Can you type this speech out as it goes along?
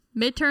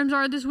Midterms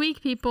are this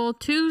week, people.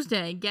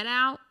 Tuesday. Get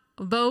out,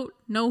 vote,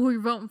 know who you're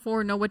voting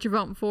for, know what you're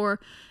voting for,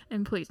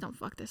 and please don't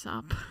fuck this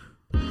up.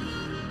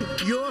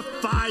 You're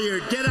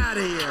fired. Get out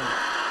of here.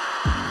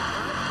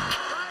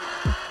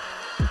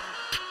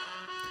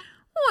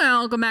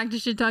 Welcome back to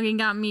Shit Talking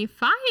Got Me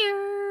Fired.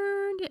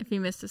 If you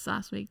missed us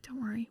last week,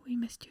 don't worry. We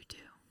missed you too.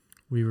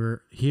 We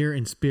were here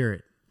in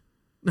spirit.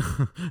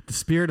 The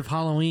spirit of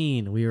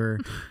Halloween. We were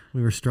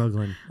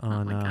struggling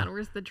on. Oh my God,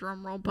 where's the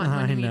drum roll button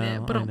when you need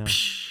it? But I know.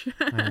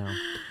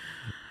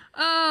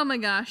 Oh my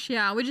gosh,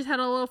 yeah. We just had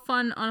a little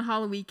fun on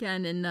Halloween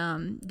weekend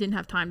and didn't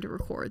have time to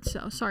record.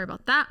 So sorry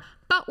about that.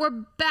 But we're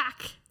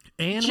back.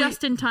 And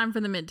in time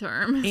for the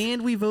midterm.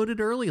 And we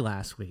voted early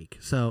last week.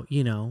 So,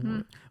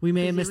 we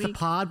may have missed the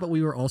pod, but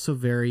we were also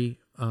very,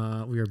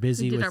 we were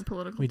busy. We did our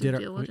political due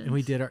diligence.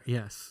 We did our,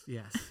 yes,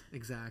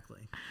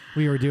 exactly.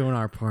 We were doing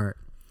our part.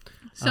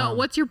 So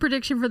what's your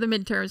prediction for the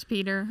midterms,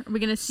 Peter? Are we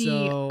going to see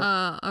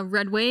a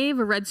red wave,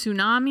 a red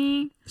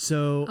tsunami,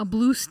 a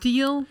blue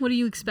steel? What do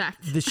you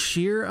expect? The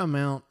sheer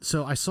amount.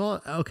 So I saw,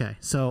 okay,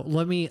 so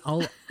let me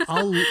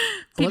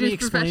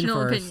explain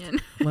first.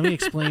 Opinion. Let me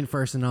explain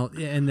first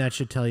and that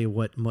should tell you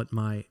what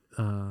my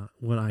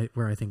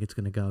where I think it's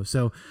going to go.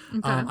 So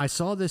I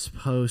saw this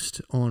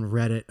post on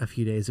Reddit a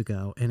few days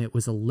ago, and it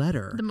was a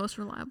letter. The most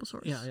reliable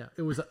source. Yeah.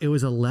 It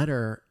was a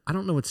letter. I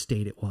don't know what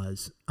state it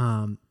was,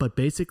 but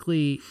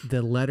basically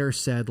the letter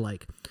said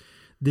like,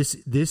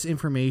 this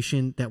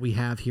information that we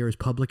have here is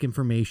public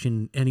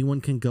information.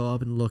 Anyone can go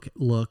up and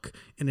look,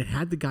 and it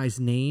had the guy's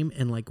name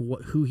and like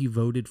who he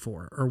voted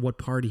for or what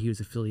party he was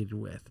affiliated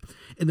with.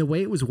 And the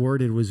way it was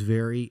worded was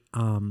very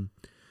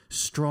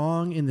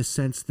strong in the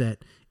sense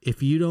that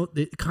if you don't,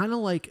 kind of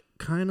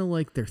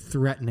like they're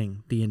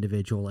threatening the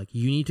individual, like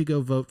you need to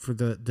go vote for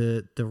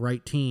the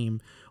right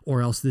team,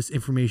 or else this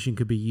information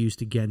could be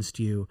used against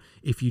you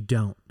if you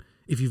don't.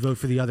 If you vote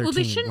for the other team,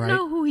 they shouldn't right?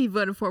 know who he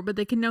voted for, but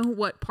they can know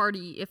what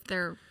party if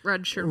they're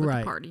registered with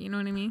the party. You know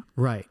what I mean?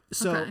 Right.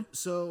 So, okay.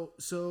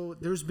 so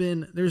there's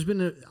been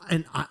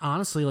and I,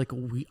 honestly, like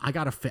I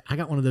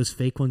got one of those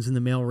fake ones in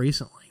the mail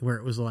recently where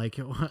it was like,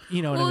 what I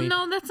mean? Well,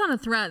 no, that's not a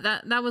threat.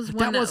 That was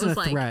one that wasn't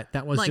was a threat.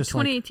 That was like just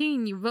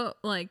 2018. You vote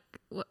like.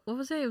 What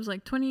was it? It was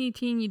like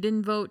 2018 you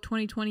didn't vote,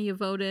 2020 you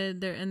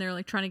voted, and they're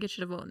like trying to get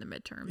you to vote in the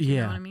midterms.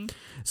 You know what I mean?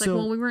 It's like,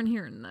 well, we weren't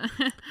hearing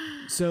that.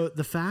 So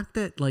the fact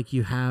that like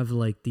you have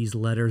like these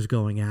letters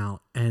going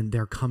out and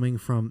they're coming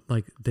from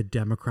like the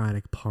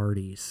Democratic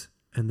parties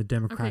and the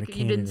Democratic candidates.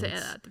 You didn't say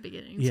that at the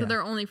beginning. Yeah. So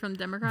they're only from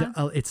Democrats?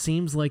 It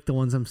seems like the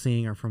ones I'm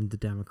seeing are from the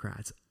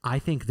Democrats. I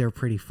think they're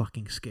pretty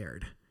fucking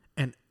scared.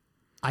 And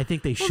I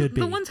think they should be.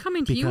 The ones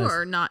coming to you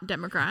are not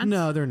Democrats.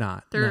 No, they're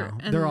not.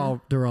 They're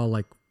all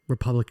like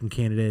Republican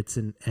candidates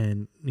and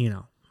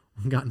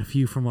gotten a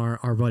few from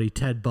our buddy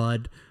Ted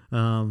Budd.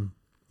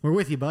 We're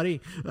with you, buddy.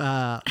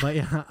 But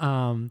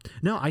yeah,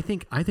 no, I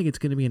think it's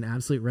going to be an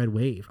absolute red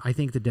wave. I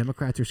think the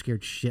Democrats are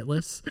scared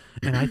shitless,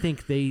 and I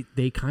think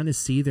they kind of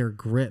see their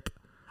grip.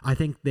 I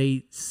think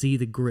they see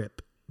the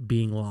grip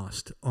being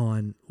lost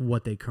on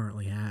what they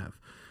currently have.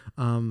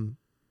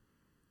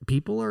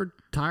 People are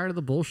tired of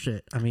the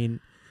bullshit. I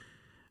mean,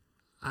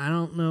 I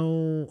don't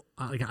know.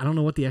 I don't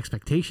know what the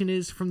expectation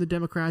is from the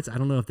Democrats. I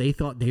don't know if they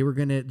thought they were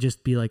going to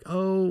just be like,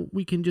 oh,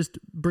 we can just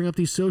bring up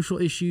these social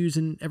issues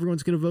and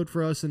everyone's going to vote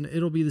for us and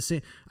it'll be the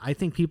same. I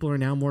think people are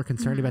now more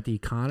concerned about the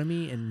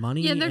economy and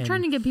money. Yeah, they're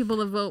trying to get people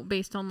to vote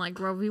based on like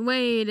Roe v.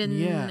 Wade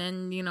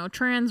and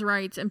trans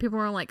rights, and people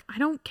are like, I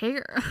don't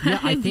care. Yeah,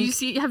 have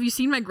you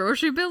seen my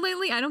grocery bill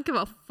lately? I don't give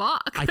a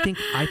fuck. I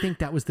think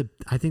that was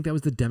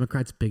the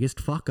Democrats' biggest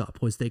fuck up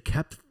was they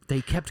kept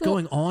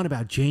going on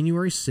about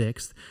January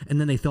 6th, and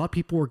then they thought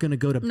people were going to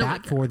go to bat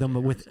for them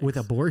with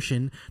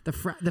abortion. The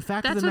fact of the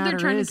matter is, that's what they're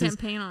trying to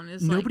campaign on.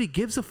 Is nobody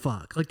gives a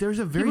fuck. Like there's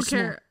a very people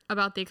care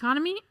about the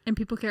economy and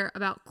people care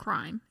about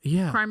crime.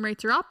 Yeah, crime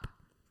rates are up,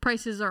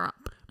 prices are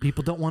up.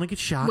 People don't want to get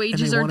shot,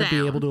 wages and they want to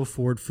be able to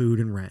afford food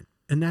and rent,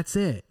 and that's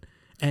it.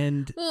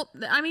 And well,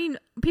 I mean,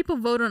 people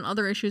vote on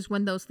other issues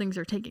when those things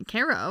are taken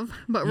care of,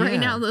 but right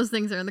now those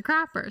things are in the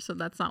crapper, so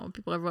that's not what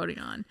people are voting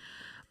on.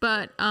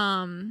 But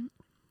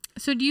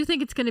so do you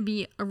think it's going to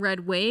be a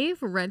red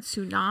wave, a red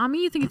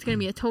tsunami? You think it's going to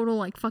be a total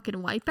like fucking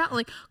wipeout?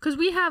 Like, because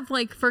we have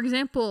like, for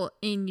example,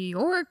 in New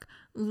York,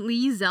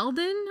 Lee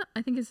Zeldin,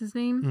 I think is his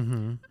name.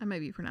 Mm-hmm. I might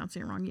be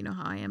pronouncing it wrong. You know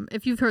how I am.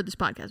 If you've heard this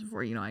podcast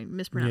before, you know I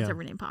mispronounce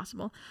every name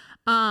possible.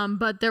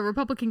 But the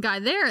Republican guy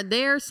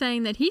they're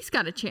saying that he's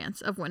got a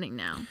chance of winning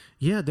now.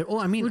 Yeah,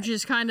 which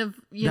is kind of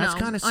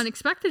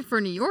unexpected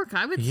for New York,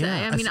 I would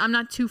say. I mean, I'm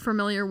not too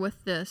familiar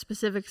with the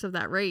specifics of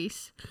that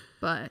race,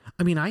 but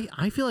I mean,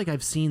 I feel like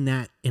I've seen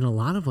that in a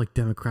lot of like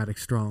Democratic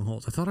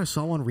strongholds. I thought I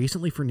saw one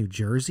recently for New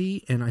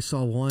Jersey, and I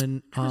saw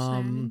one.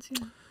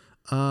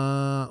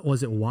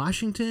 Was it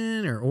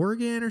Washington or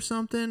Oregon or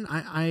something?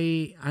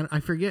 I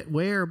forget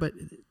where, but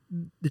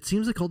it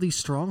seems like all these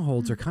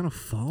strongholds are kind of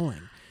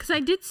falling. Because I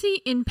did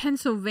see in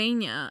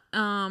Pennsylvania,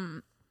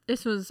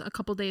 this was a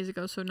couple days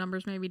ago, so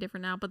numbers may be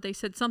different now, but they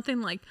said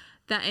something like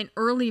that in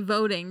early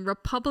voting,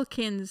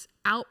 Republicans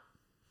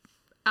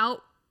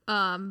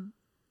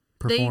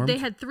performed. They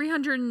had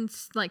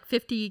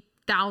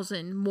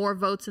 350,000 more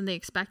votes than they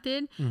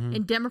expected,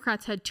 and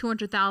Democrats had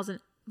 200,000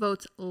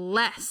 votes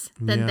less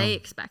than they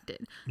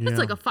expected. That's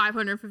like a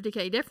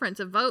 550K difference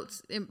of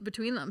votes in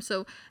between them.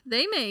 So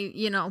they may,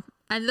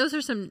 and those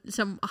are some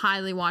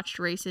highly watched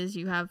races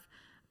you have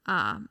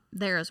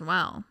there as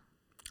well.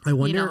 I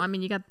wonder.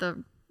 You got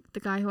the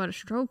guy who had a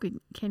stroke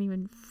and can't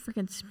even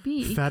freaking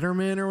speak.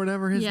 Fetterman or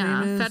whatever his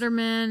name is.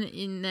 Fetterman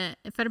and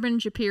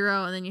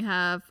Shapiro, and then you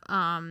have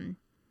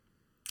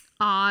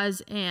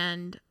Oz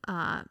and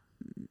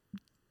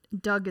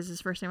Doug is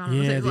his first name. I don't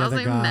know his last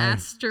name.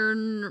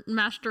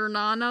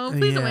 Masternano.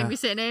 Please don't make me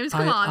say names.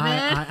 Come on,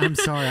 man. I'm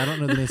sorry. I don't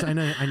know the names. I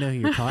know who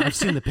you're talking. I've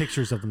seen the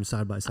pictures of them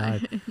side by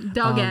side.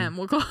 Doug M.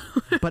 We'll call.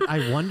 But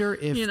I wonder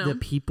if the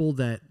people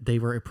that they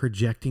were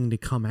projecting to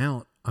come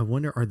out, I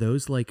wonder, are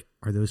those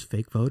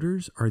fake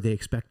voters? Are they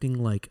expecting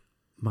like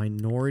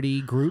minority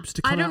groups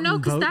to come out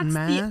and vote in mass?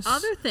 I don't know, because that's the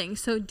other thing.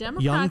 So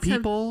Democrats young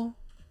people.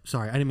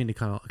 Sorry, I didn't mean to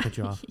cut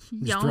you off.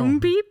 Young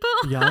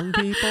people? Young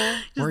people?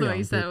 Just the way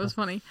you said it was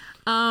funny.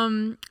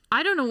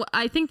 I don't know.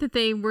 I think that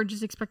they were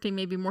just expecting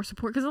maybe more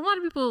support because a lot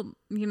of people,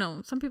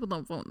 some people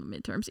don't vote in the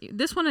midterms.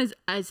 This one is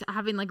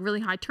having like really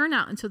high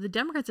turnout. And so the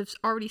Democrats have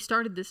already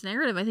started this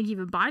narrative. I think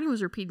even Biden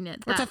was repeating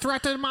it. It's a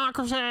threat to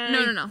democracy.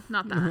 No,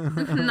 not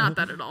that. Not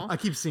that at all. I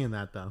keep seeing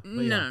that though.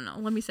 No.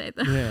 Let me say it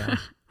though. Yeah.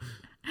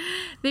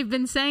 They've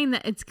been saying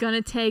that it's going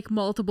to take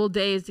multiple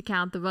days to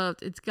count the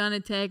votes. It's going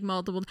to take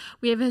multiple.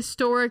 We have a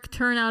historic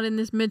turnout in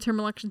this midterm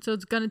election, so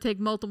it's going to take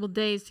multiple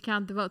days to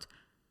count the votes.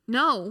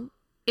 No,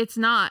 it's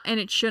not, and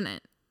it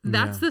shouldn't.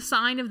 That's the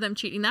sign of them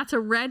cheating. That's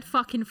a red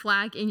fucking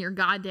flag in your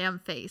goddamn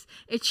face.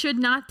 It should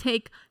not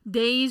take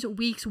days,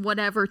 weeks,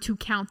 whatever to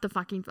count the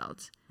fucking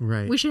votes.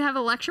 Right. We should have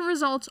election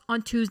results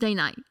on Tuesday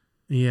night.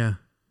 Yeah.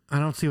 I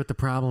don't see what the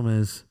problem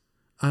is.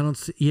 I don't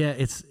see. Yeah,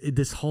 it's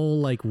this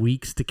whole like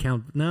weeks to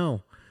count.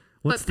 No.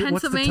 But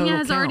Pennsylvania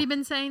has already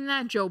been saying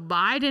that. Joe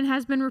Biden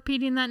has been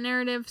repeating that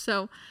narrative.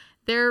 So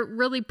they're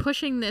really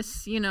pushing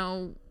this,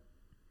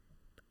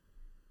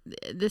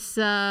 this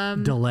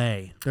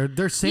delay.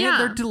 They're saying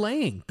they're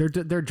delaying.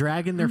 They're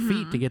dragging their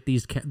feet to get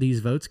these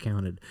votes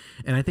counted.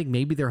 And I think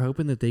maybe they're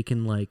hoping that they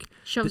can like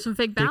shove some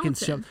fake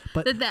ballots in.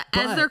 But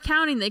as they're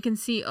counting, they can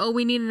see,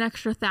 we need an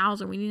extra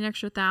 1,000. We need an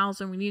extra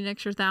 1,000. We need an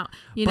extra 1,000.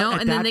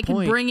 And then they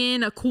can bring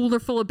in a cooler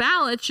full of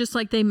ballots, just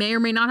like they may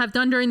or may not have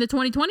done during the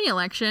 2020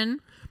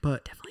 election.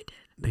 But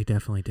they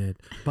definitely did.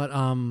 But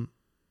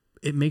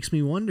it makes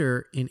me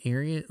wonder in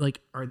area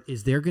like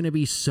is there going to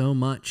be so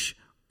much?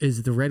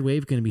 Is the red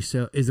wave going to be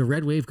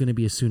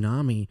a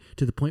tsunami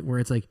to the point where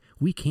it's like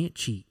we can't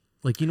cheat?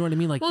 Like, you know what I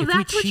mean? Like, well,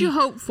 that's what you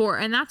hope for,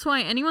 and that's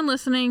why anyone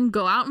listening,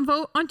 go out and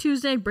vote on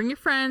Tuesday. Bring your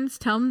friends.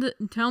 Tell them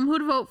who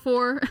to vote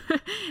for.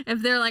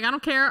 If they're like, I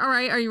don't care. All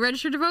right, are you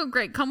registered to vote?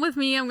 Great, come with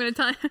me. I'm going to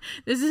tell you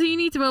this is who you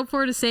need to vote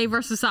for to save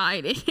our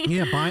society.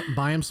 Yeah,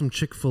 buy them some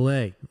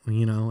Chick-fil-A.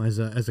 As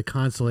a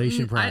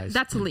consolation prize.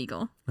 That's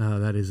illegal. Oh,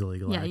 that is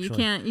illegal. Yeah,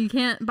 actually. you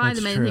can't buy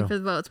them anything for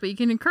the votes, but you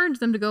can encourage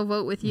them to go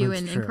vote with you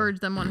and encourage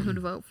them on who to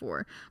vote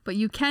for. But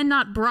you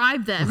cannot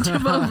bribe them to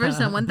vote for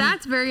someone.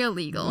 That's very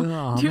illegal.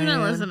 Do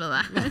not listen to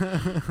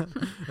that.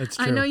 That's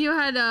true. I know you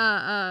had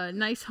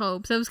nice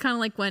hopes. That was kind of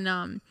like when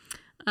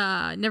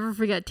never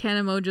forget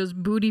Tana Mojo's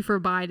booty for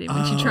Biden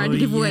when she tried to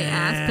give away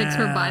ass pics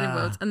for Biden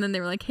votes, and then they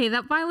were like, "Hey,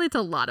 that violates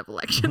a lot of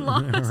election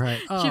laws."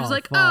 Right. She was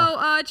like,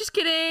 just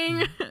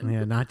kidding.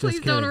 Yeah, not just Please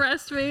kidding. don't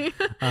arrest me.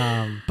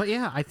 But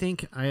yeah, I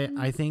think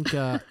I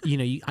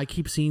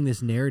keep seeing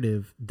this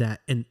narrative that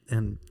and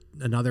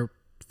another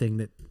thing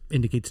that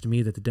indicates to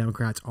me that the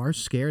Democrats are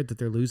scared that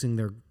they're losing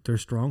their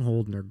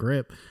stronghold and their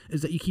grip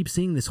is that you keep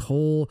seeing this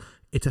whole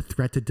it's a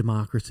threat to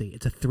democracy.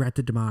 It's a threat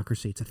to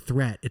democracy. It's a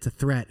threat. It's a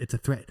threat. It's a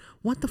threat.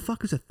 What the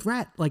fuck is a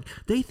threat? Like,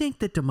 they think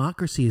that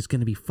democracy is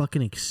going to be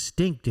fucking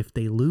extinct if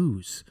they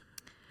lose.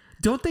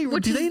 Don't they?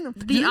 Which is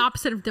the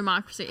opposite of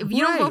democracy. If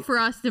you don't vote for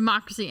us,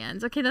 democracy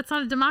ends. Okay, that's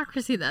not a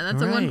democracy then.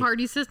 That's a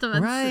one-party system.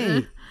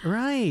 That's,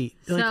 right.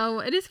 So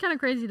it is kind of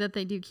crazy that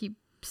they do keep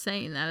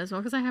saying that as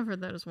well, because I have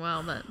heard that as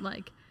well, that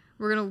like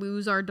we're going to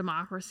lose our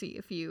democracy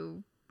if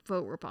you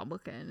vote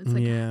Republican. It's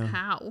like,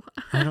 how?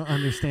 I don't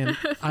understand.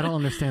 I don't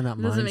understand that mindset.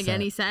 It doesn't make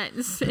any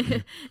sense.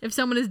 If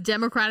someone is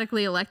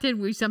democratically elected,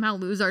 we somehow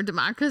lose our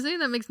democracy.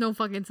 That makes no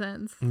fucking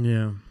sense.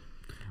 Yeah.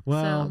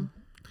 Well,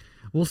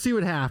 we'll see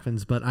what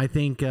happens, but I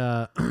think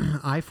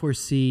I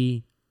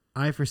foresee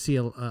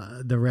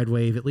the red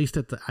wave, at least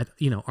at the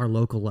our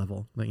local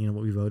level, what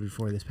we voted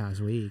for this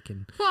past week.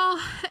 And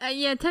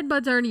Ted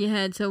Budd's already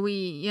ahead, so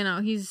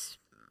he's.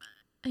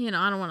 I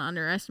don't want to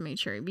underestimate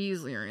Sherry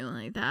Beasley or anything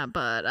like that,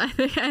 but I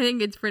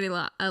think it's pretty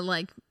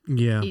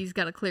he's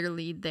got a clear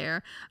lead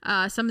there.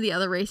 Some of the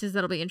other races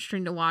that'll be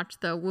interesting to watch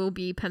though will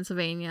be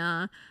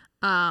Pennsylvania,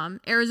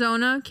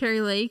 Arizona,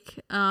 Carrie Lake,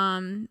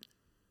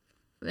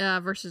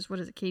 versus what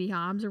is it, Katie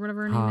Hobbs or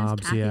whatever her name is,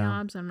 Kathy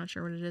Hobbs. I'm not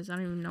sure what it is. I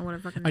don't even know what her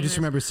fucking name is. I just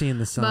remember seeing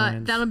the signs.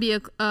 But that'll be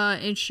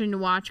interesting to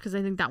watch because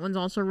I think that one's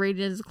also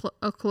rated as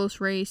a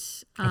close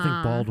race. I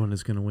think Baldwin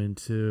is going to win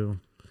too.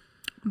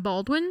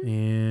 Baldwin?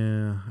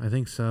 Yeah, I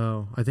think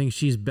so. I think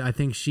she's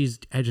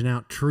edging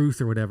out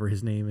Truth or whatever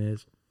his name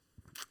is.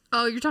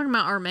 Oh, you're talking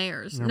about our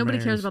mayors. Nobody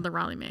cares about the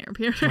Raleigh mayor,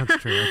 Peter.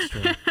 That's true.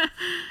 I'm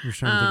just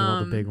trying to think of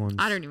all the big ones.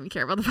 I don't even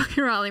care about the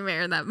fucking Raleigh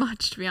mayor that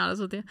much, to be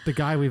honest with you. The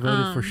guy we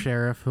voted for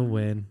sheriff who'll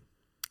win.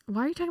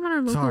 Why are you talking about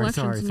our local elections?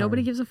 Sorry.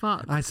 Nobody gives a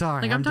fuck. I'm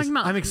sorry. Like, I'm talking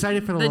about I'm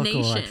excited for the local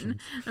nation.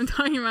 elections. I'm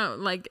talking about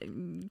like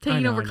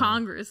taking over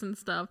Congress and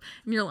stuff.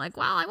 And you're like,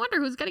 well, I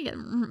wonder who's gonna get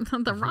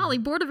the Raleigh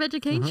Board of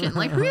Education.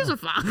 Like, who gives a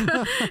fuck?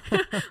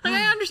 Like,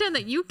 I understand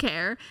that you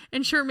care,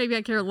 and sure, maybe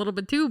I care a little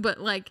bit too. But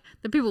like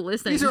the people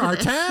listening, these are our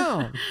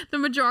town. The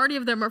majority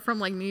of them are from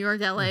like New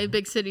York, LA,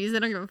 big cities. They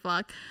don't give a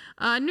fuck.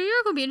 New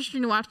York will be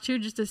interesting to watch too,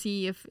 just to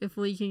see if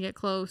Lee can get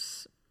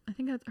close. I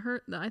think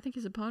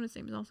his opponent's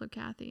name is also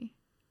Kathy.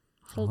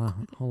 Whole lot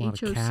of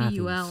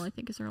H-O-C-U-L, I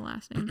think is her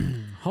last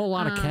name. Whole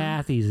lot of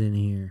Kathys in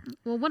here.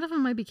 Well, one of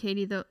them might be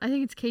Katie, though. I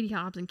think it's Katie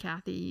Hobbs and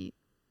Kathy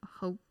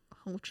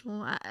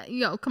Hochul.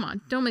 Yo, come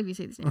on. Don't make me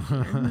say these names.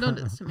 Don't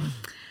do this to me.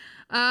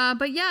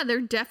 But yeah,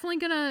 they're definitely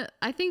gonna,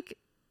 I think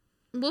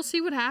we'll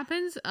see what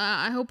happens.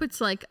 I hope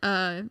it's like,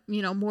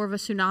 more of a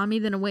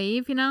tsunami than a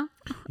wave,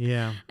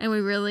 Yeah. And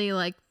we really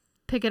like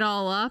pick it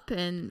all up,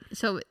 and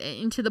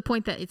to the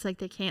point that it's like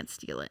they can't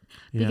steal it,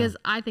 because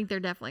I think they're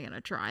definitely going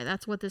to try.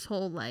 That's what this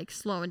whole like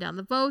slowing down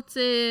the votes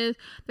is.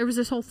 There was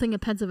this whole thing in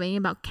Pennsylvania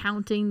about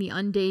counting the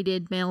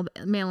undated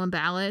mail-in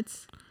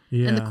ballots,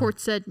 and the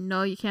court said,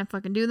 no, you can't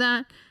fucking do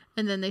that.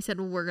 And then they said,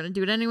 well, we're going to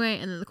do it anyway.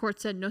 And then the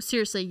court said, no,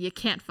 seriously, you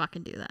can't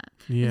fucking do that.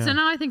 And so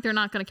now I think they're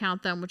not going to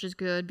count them, which is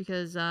good,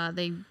 because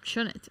they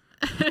shouldn't.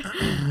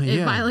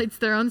 It violates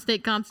their own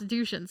state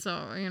constitution. So,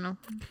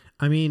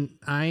 I mean,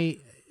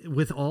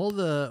 with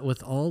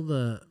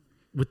the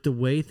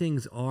way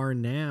things are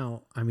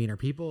now, I mean,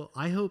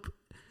 I hope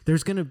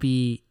there's going to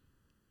be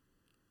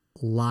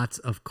lots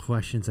of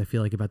questions, I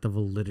feel like, about the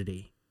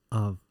validity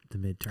of the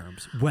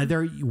midterms,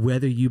 whether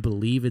you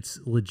believe it's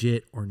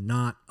legit or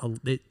not.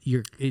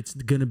 It's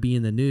going to be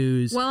in the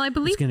news. Well, I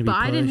believe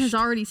Biden has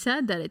already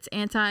said that it's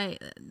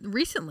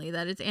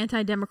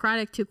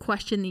anti-democratic to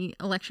question the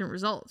election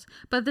results.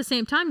 But at the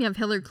same time, you have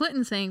Hillary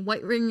Clinton saying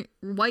right-wing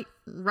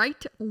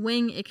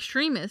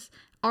extremists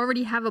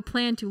already have a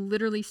plan to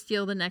literally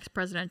steal the next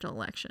presidential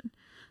election.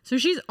 So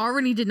she's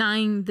already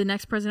denying the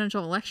next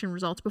presidential election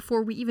results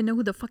before we even know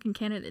who the fucking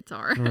candidates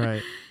are.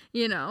 Right.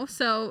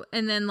 So,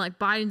 and then like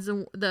Biden's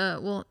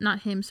well,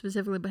 not him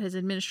specifically, but his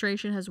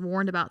administration has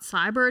warned about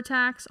cyber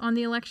attacks on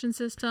the election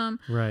system.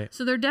 Right.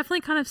 So they're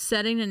definitely kind of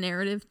setting a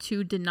narrative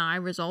to deny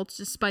results,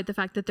 despite the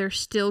fact that they're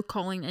still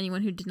calling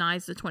anyone who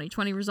denies the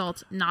 2020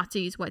 results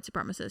Nazis, white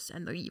supremacists,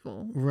 and the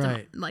evil,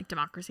 right? Like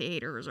democracy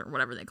haters or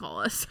whatever they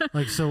call us.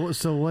 Like, so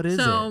what is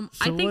it? So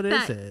I think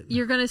that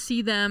you're going to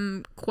see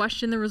them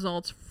question the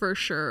results for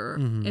sure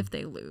if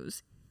they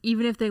lose,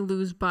 even if they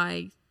lose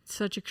by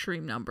such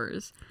extreme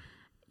numbers.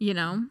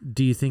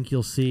 Do you think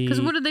you'll see? Because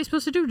what are they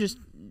supposed to do? Just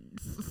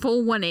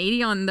full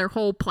 180 on their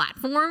whole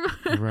platform?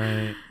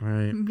 Right.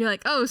 Be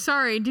like, oh,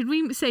 sorry, did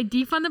we say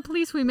defund the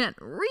police? We meant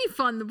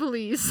refund the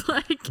police.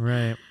 Like,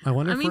 right. I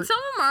wonder. Some of them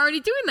are already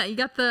doing that. You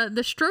got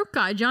the stroke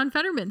guy, John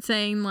Fetterman,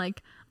 saying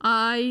like,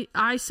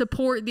 I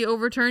support the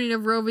overturning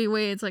of Roe v.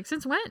 Wade. It's like,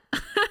 since when?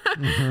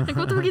 Like,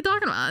 what the fuck are you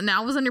talking about?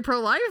 Now was on your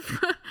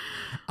pro-life?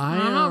 I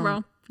don't know,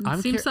 bro.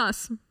 It seems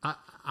sus.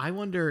 I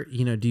wonder,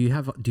 do you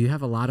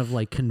have a lot of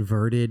like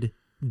converted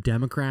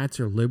Democrats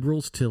or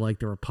liberals to like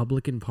the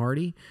Republican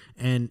Party?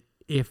 And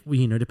if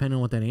depending on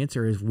what that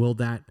answer is, will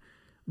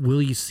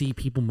you see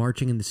people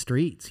marching in the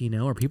streets?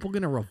 Are people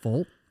going to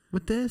revolt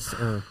with this?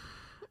 Or,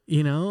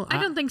 I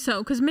don't think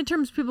so, because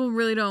midterms people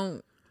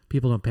don't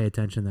pay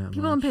attention that much.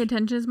 People don't pay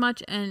attention as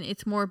much, and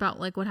it's more about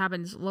like what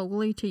happens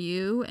locally to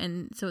you,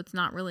 and so it's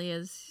not really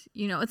as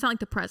it's not like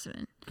the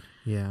president.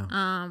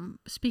 Yeah.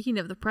 Speaking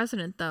of the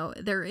president, though,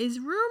 there is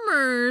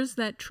rumors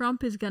that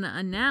Trump is going to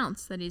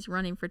announce that he's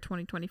running for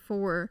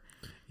 2024.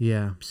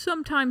 Yeah.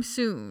 Sometime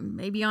soon,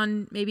 maybe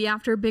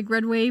after a big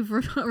red wave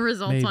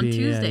results on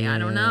Tuesday. I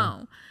don't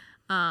know.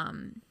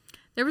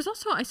 There was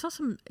also, I saw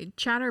some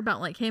chatter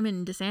about like him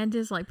and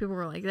DeSantis, like people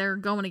were like, they're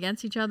going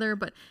against each other.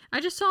 But I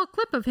just saw a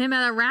clip of him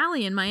at a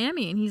rally in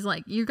Miami, and he's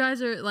like, you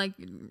guys are like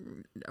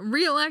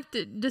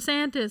reelected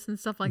DeSantis and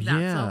stuff like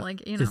that. Yeah. So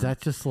like, is that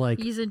just like,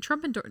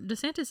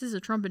 DeSantis is a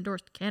Trump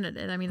endorsed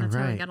candidate. I mean, that's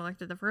how he got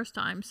elected the first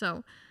time.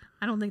 So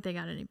I don't think they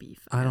got any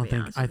beef. I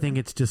think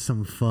it's just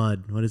some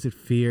FUD. What is it?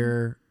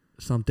 Fear,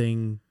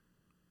 something,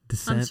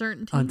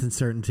 dissent,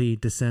 uncertainty,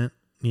 dissent.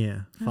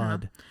 Yeah.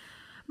 FUD.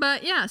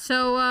 But yeah,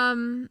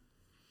 so,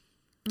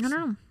 I don't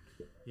know.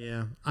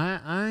 Yeah,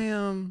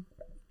 I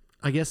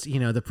guess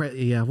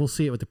we'll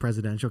see it with the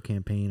presidential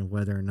campaign,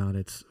 whether or not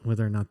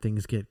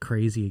things get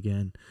crazy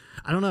again.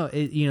 I don't know.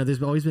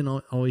 There's always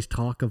been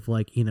talk of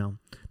like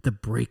the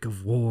break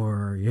of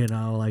war.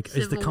 Like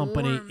is the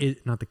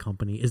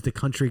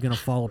country going to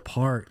fall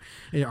apart?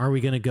 Are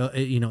we going to go?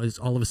 Is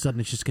all of a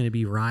sudden it's just going to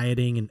be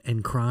rioting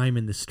and crime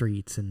in the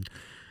streets and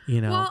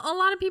Well, a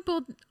lot of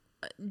people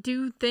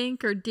do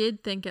think, or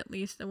did think at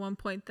least at one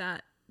point,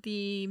 that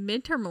the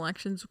midterm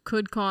elections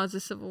could cause a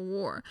civil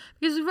war,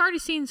 because we've already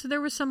seen. So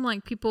there was some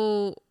like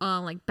people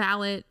like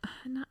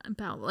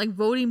like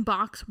voting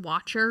box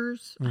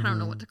watchers. I don't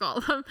know what to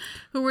call them,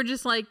 who were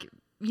just like,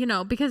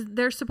 because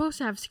they're supposed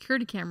to have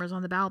security cameras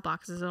on the ballot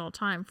boxes at all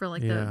time for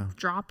like the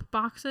drop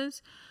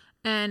boxes.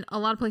 And a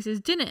lot of places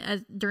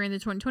didn't during the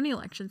 2020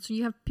 election. So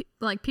you have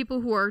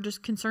people who are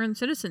just concerned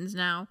citizens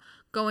now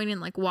going and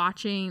like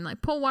watching,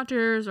 like poll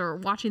watchers or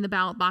watching the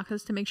ballot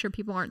boxes to make sure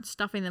people aren't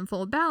stuffing them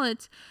full of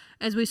ballots,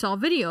 as we saw a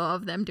video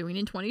of them doing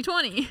in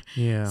 2020.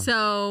 Yeah.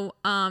 So,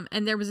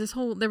 and there was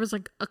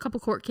like a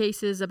couple court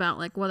cases about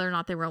like whether or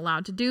not they were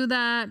allowed to do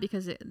that,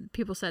 because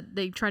people said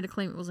they tried to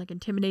claim it was like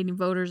intimidating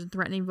voters and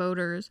threatening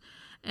voters.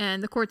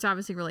 And the courts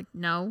obviously were like,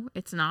 no,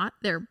 it's not.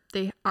 They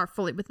are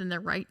fully within their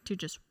right to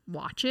just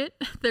watch it.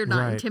 They're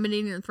not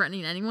intimidating or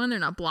threatening anyone. They're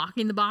not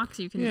blocking the box.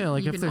 You can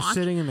if they're watch.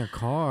 sitting in their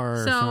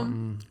car or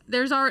something.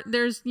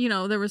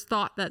 There was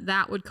thought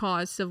that would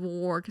cause civil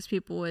war, because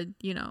people would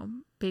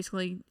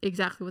basically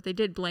exactly what they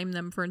did, blame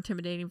them for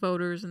intimidating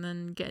voters and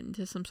then get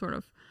into some sort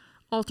of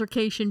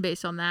altercation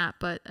based on that.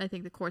 But I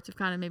think the courts have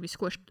kind of maybe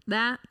squished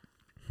that.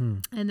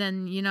 And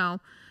then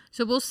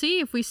so we'll see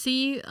if we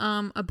see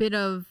a bit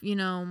of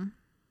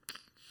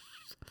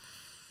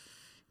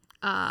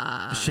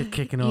shit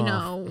kicking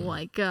off.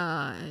 Like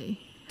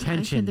tension.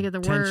 I can't think of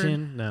the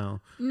tension? word.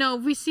 No,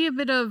 we see a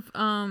bit of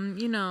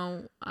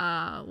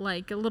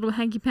like a little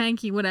hanky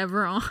panky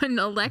whatever on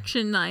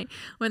election night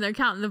when they're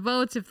counting the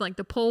votes. If like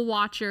the poll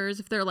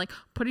watchers, if they're like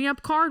putting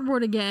up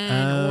cardboard again,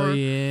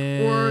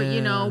 or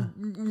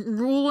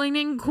ruling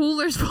in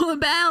coolers full of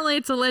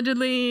ballots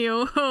allegedly,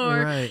 or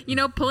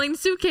pulling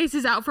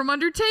suitcases out from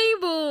under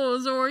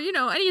tables, or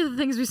any of the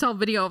things we saw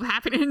video of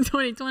happening in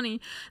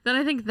 2020, then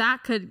I think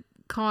that could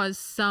cause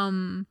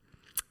some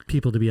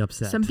people to be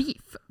upset, some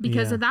beef,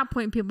 because at that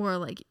point people are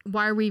like,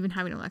 why are we even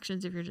having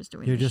elections if you're just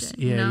doing this shit,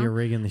 you're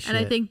rigging the shit. And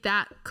I think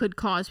that could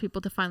cause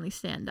people to finally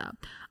stand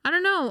up. I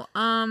don't know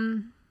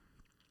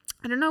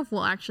if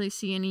we'll actually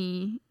see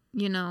any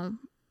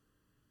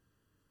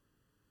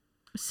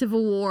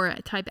civil war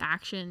type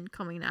action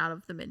coming out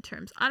of the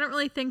midterms. I don't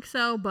really think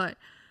so, but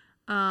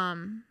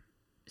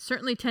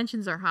certainly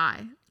tensions are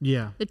high.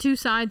 The two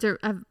sides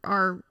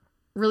are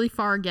really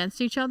far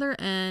against each other,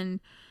 and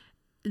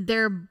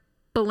they're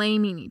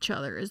blaming each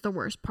other is the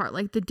worst part.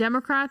 Like the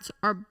Democrats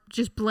are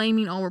just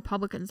blaming all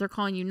Republicans. They're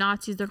calling you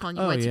Nazis. They're calling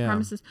you white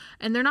supremacists.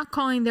 And they're not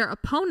calling their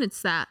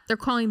opponents that. They're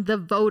calling the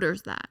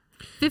voters that.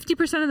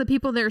 50% of the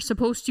people they're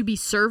supposed to be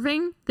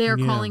serving, they are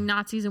calling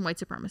Nazis and white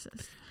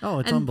supremacists. Oh,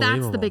 it's unbelievable.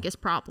 And that's the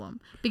biggest problem,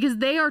 because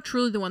they are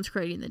truly the ones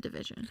creating the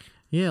division.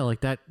 Yeah,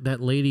 like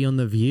that lady on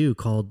The View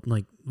called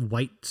like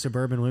white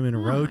suburban women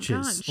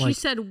roaches. She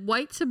said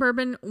white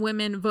suburban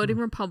women voting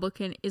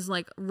Republican is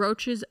like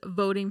roaches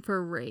voting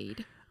for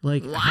Raid.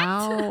 Like what?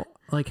 how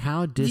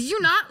do you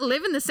not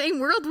live in the same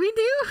world we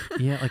do?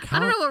 Yeah, like how, I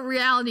don't know what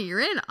reality you're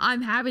in.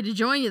 I'm happy to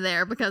join you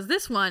there, because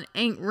this one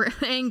ain't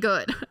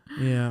good.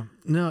 Yeah,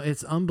 no,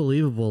 it's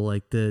unbelievable.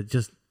 Like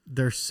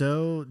they're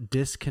so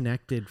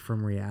disconnected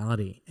from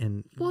reality.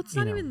 And it's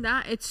not even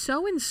that. It's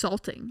so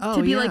insulting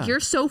to be like, you're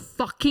so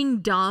fucking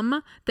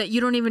dumb that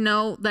you don't even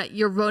know that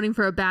you're voting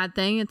for a bad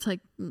thing. It's like,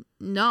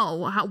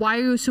 no, why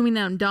are you assuming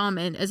that I'm dumb,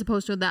 and as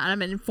opposed to that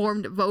I'm an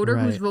informed voter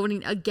who's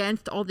voting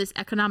against all this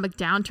economic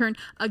downturn,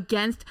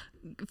 against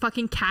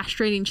fucking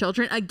castrating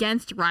children,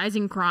 against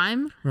rising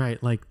crime.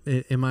 Right. Like,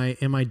 am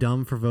I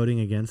dumb for voting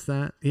against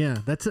that? Yeah,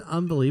 that's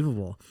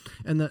unbelievable.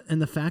 And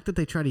the fact that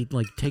they try to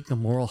like take the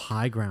moral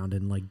high ground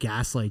and like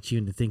gaslight you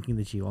into thinking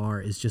that you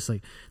are is just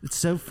like, it's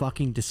so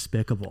fucking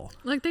despicable.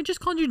 Like they just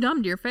called you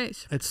dumb to your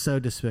face. It's so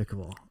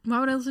despicable. Why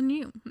would I listen to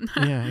you?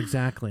 Yeah,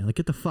 exactly. Like,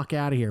 get the fuck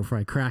out of here before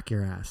I crack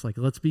your ass. Like,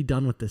 let's be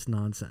done with this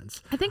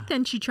nonsense. I think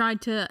then she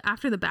tried to,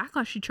 after the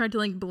backlash, she tried to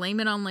like blame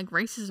it on like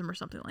racism or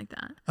something like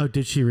that. Oh,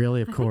 did she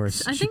really? Of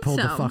course. I she think pulled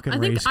so. the fucking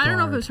race card. I don't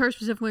know if it was her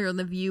specifically or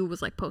The View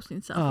was like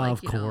posting stuff like,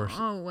 of course.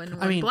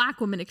 When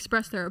black women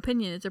express their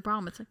opinion, it's a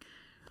problem. It's like,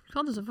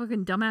 called us a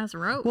fucking dumbass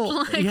roach. Well,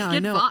 like, yeah, I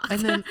know. Fucked.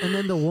 And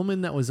then the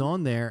woman that was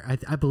on there,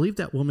 I believe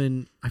that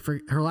woman,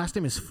 her last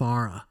name is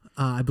Farah.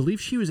 I believe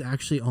she was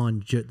actually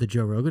on the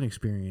Joe Rogan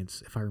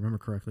Experience, if I remember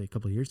correctly, a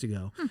couple of years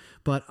ago.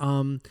 But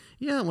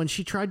yeah, when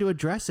she tried to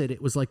address it,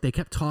 it was like they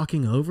kept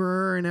talking over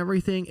her and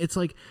everything. It's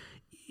like,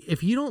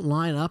 if you don't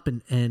line up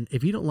and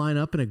if you don't line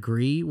up and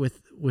agree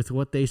with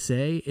what they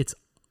say, it's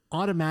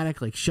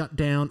automatic, like, shut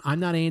down. I'm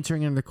not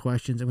answering any of the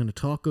questions. I'm going to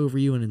talk over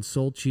you and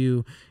insult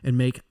you and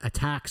make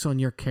attacks on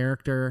your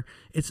character.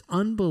 It's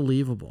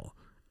unbelievable.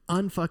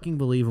 Unfucking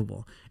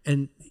believable.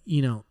 And,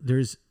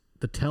 there's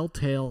the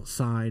telltale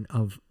sign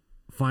of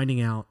finding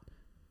out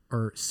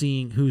or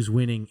seeing who's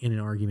winning in an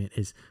argument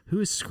is who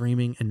is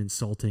screaming and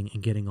insulting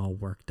and getting all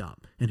worked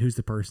up, and who's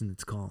the person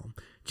that's calm.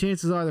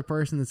 Chances are the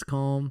person that's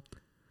calm,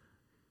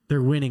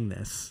 they're winning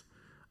this.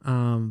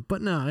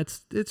 But no,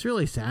 it's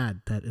really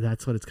sad that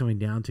that's what it's coming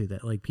down to,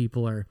 that like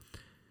people are,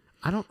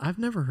 I've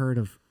never heard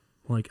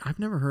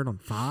on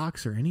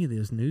Fox or any of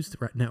those news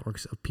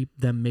networks of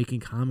them making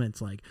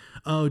comments like,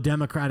 oh,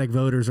 Democratic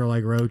voters are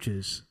like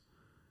roaches.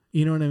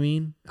 You know what I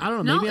mean? I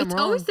don't know. No, Maybe I'm it's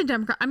wrong. always the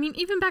Democrat. I mean,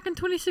 even back in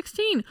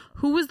 2016,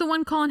 who was the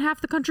one calling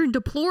half the country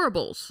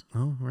deplorables?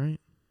 Oh, right.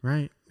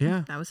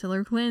 Yeah. That was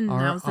Hillary Clinton.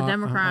 That was the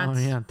Democrats.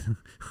 yeah.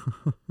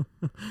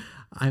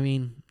 I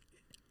mean,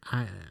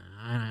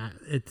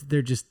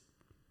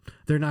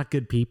 they're not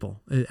good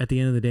people. At the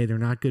end of the day, they're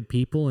not good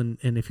people. And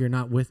if you're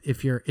not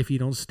if you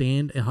don't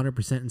stand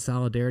 100% in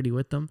solidarity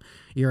with them,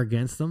 you're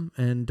against them.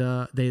 And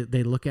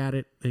they look at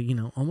it,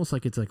 almost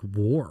like it's like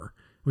war,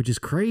 which is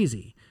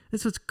crazy.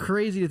 That's what's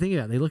crazy to think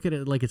about. They look at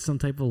it like it's some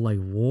type of like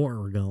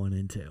war we're going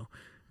into.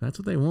 That's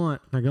what they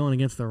want. They're going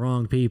against the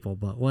wrong people,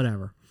 but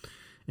whatever.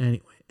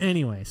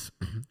 Anyways,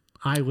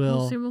 I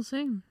will. We'll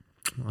see.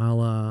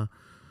 I'll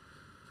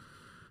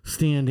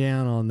stand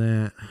down on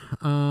that.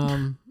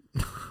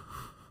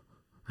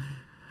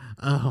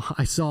 Oh,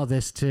 I saw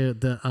this too.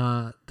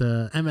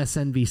 The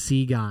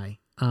MSNBC guy.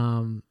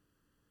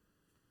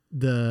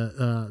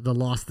 The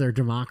lost their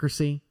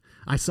democracy.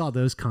 I saw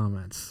those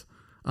comments.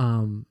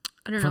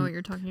 I don't know what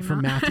you're talking about.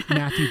 From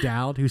Matthew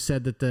Dowd, who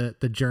said that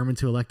the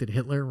Germans who elected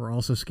Hitler were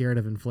also scared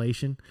of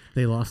inflation.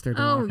 They lost their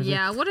democracy. Oh,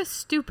 yeah. What a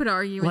stupid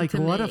argument like, to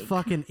what make. A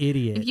fucking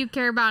idiot. If you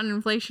care about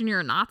inflation,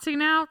 you're a Nazi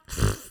now?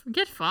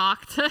 Get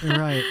fucked.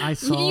 Right. I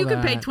saw You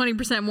that. can pay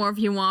 20% more if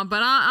you want,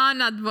 but I'm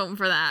not voting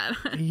for that.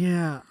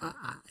 Yeah.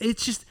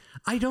 It's just,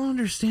 I don't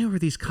understand where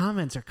these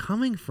comments are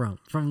coming from.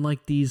 From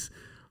like these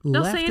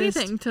They'll leftist... say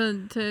anything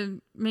to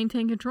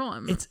maintain control.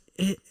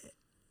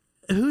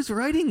 Who's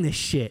writing this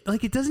shit?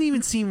 Like, it doesn't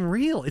even seem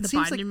real. It the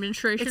seems Biden like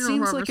administration it or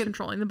seems whoever's like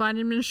controlling the Biden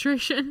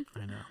administration.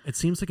 I know. It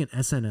seems like an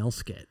SNL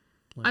skit.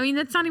 Like, I mean,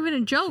 that's not even a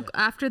joke.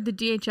 After the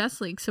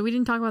DHS leak, so we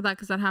didn't talk about that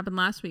because that happened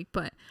last week,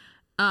 but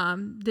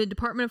the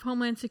Department of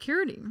Homeland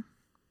Security.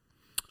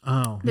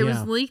 There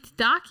was leaked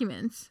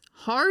documents,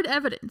 hard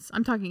evidence.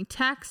 I'm talking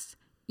text,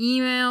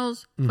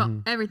 emails,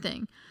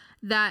 everything,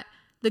 that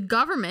the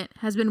government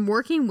has been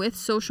working with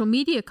social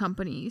media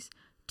companies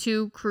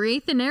to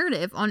create the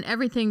narrative on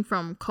everything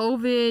from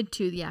COVID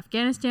to the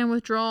Afghanistan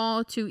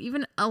withdrawal to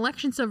even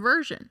election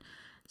subversion.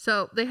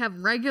 So they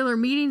have regular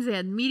meetings, they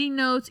had meeting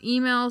notes,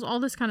 emails, all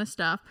this kind of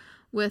stuff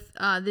with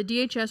the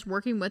DHS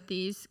working with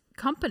these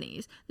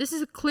companies. This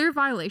is a clear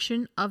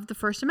violation of the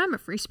First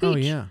Amendment, free speech. Oh,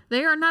 yeah.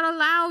 They are not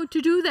allowed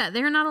to do that.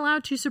 They are not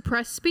allowed to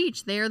suppress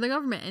speech. They are the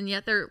government, and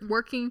yet they're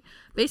working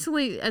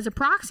basically as a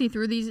proxy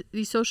through these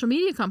social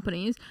media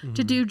companies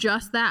to do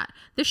just that.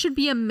 This should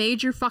be a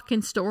major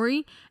fucking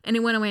story, and it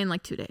went away in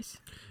like 2 days.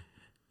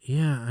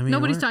 Yeah, I mean,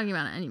 nobody's talking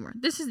about it anymore.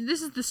 This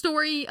is the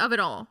story of it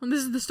all. This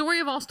is the story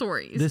of all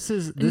stories.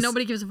 And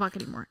nobody gives a fuck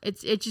anymore.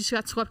 It just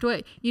got swept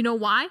away. You know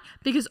why?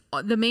 Because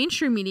the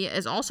mainstream media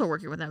is also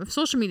working with them. If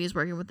social media is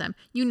working with them,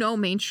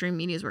 mainstream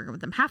media is working with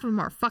them. Half of them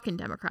are fucking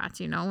Democrats.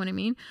 You know what I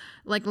mean?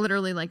 Like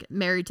literally, like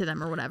married to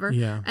them or whatever.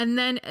 Yeah. And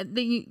then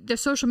the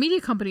social media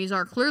companies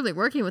are clearly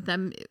working with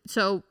them.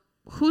 So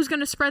who's going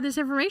to spread this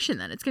information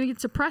then? It's going to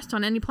get suppressed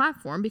on any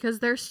platform because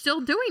they're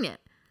still doing it.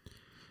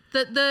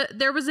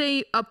 There was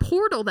a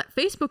portal that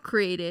Facebook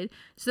created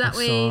so that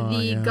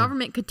the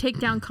government could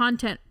take down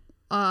content,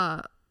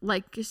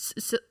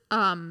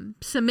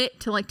 submit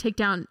to like take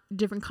down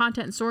different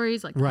content and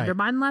stories, like Hunter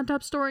Biden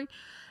laptop story.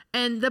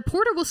 And the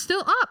portal was still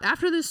up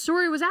after this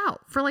story was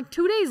out for like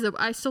 2 days.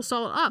 I still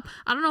saw it up.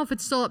 I don't know if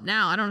it's still up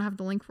now. I don't have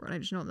the link for it. I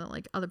just know that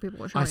like other people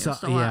were showing it. Still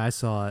up. I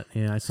saw it.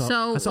 Yeah, I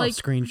saw a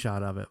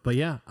screenshot of it. But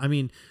yeah, I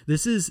mean,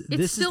 it's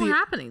still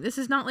happening. This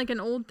is not like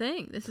an old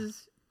thing. This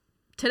is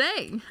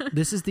today.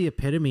 This is the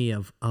epitome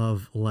of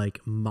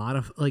like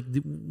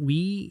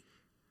we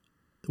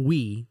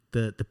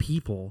the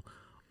people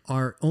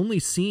are only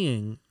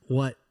seeing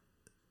what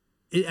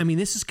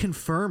this is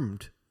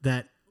confirmed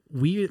that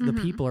we the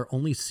people are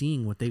only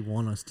seeing what they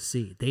want us to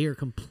see.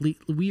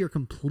 We are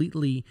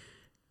completely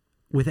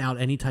without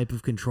any type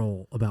of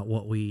control about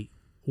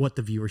what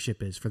the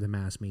viewership is for the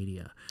mass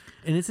media.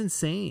 And it's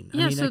insane.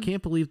 Yeah, I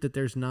can't believe that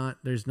there's not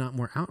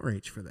more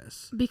outrage for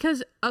this.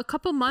 Because a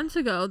couple months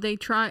ago,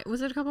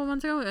 was it a couple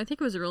months ago? I think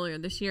it was earlier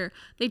this year.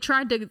 They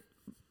tried to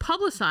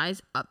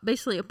publicize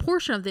basically a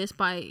portion of this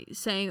by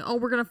saying,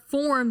 we're going to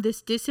form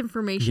this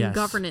disinformation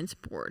governance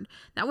board.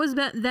 That was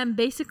them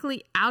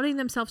basically outing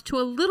themselves to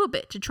a little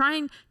bit to try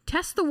and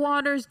test the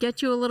waters,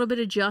 get you a little bit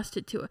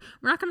adjusted to it.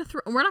 We're not going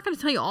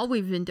to tell you all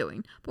we've been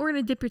doing, but we're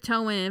going to dip your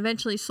toe in, and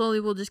eventually slowly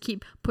we'll just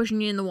keep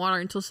pushing you in the water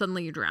until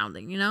suddenly you're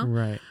drowning, you know?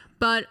 Right.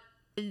 But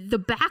the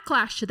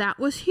backlash to that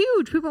was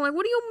huge. People are like,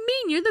 what do you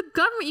mean? You're the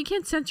government. You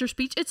can't censor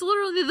speech. It's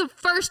literally the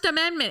First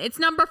Amendment. It's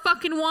number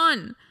fucking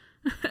 1.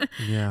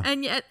 Yeah.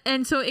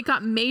 And so it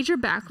got major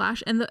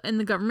backlash, and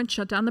the government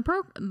shut down the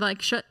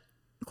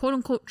quote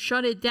unquote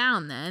shut it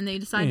down. Then they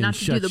decided not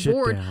to do the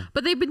board,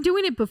 but they've been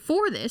doing it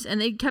before this, and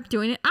they kept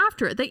doing it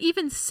after it. They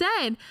even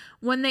said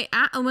when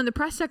the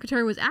press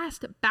secretary was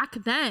asked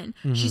back then,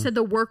 she said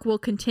the work will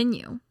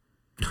continue.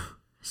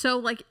 So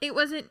like it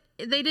wasn't,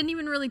 they didn't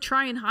even really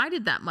try and hide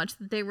it that much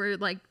that they were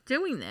like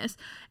doing this.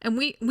 And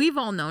we've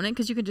all known it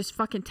because you can just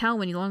fucking tell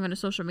when you log onto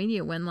social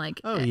media when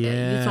like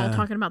it's all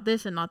talking about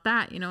this and not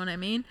that, you know what I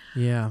mean?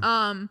 Yeah.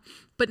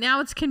 But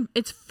now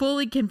it's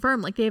fully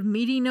confirmed. Like they have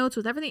meeting notes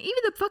with everything.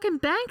 Even the fucking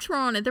banks were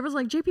on it. There was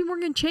like JP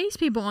Morgan Chase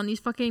people on these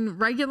fucking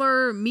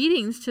regular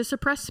meetings to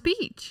suppress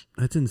speech.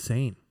 That's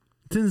insane.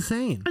 It's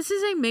insane. This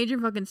is a major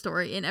fucking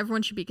story and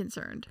everyone should be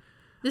concerned.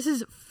 This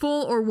is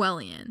full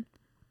Orwellian.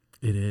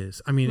 It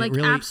is. I mean, like it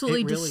really,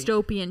 absolutely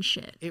dystopian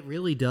shit. It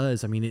really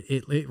does. I mean,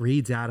 it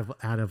reads out of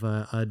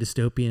a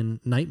dystopian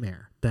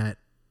nightmare that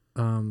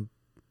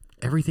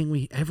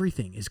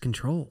everything is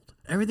controlled.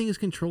 Everything is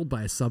controlled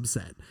by a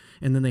subset,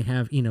 and then they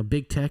have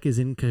big tech is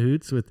in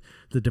cahoots with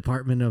the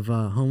Department of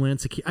Homeland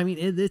Security. I mean,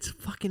 it's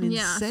fucking insane.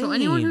 Yeah. So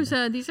anyone who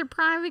said these are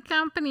private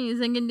companies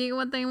and can do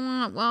what they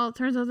want, well, it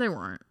turns out they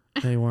weren't.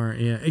 They weren't.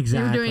 Yeah,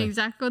 exactly. They were doing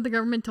exactly what the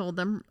government told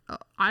them.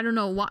 I don't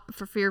know what,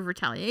 for fear of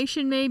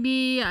retaliation,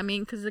 maybe. I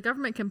mean, because the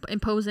government can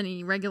impose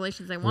any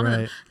regulations they want on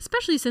them,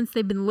 especially since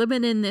they've been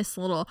living in this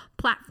little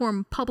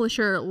platform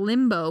publisher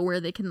limbo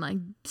where they can like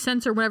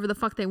censor whatever the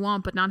fuck they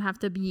want, but not have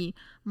to be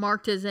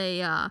marked as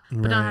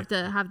but not have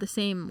to have the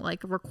same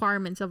like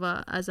requirements of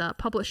as a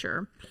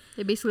publisher.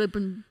 They basically have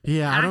been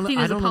acting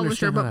as a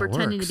publisher but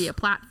pretending to be a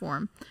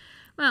platform.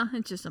 Well,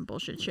 it's just some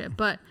bullshit shit,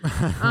 but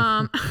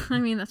I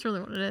mean that's really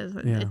what it is.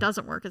 It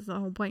doesn't work. It's the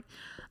whole point.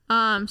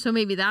 So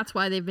maybe that's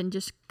why they've been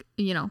just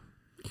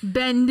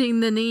bending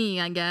the knee,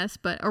 I guess,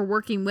 or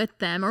working with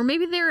them, or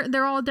maybe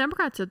they're all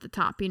Democrats at the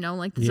top,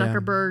 like the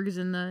Zuckerbergs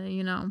and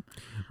the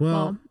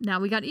Well, now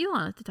we got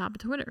Elon at the top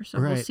of Twitter,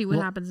 so we'll see what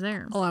happens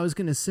there. Oh, I was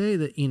gonna say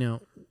that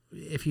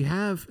if you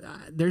have,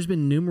 there's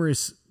been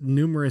numerous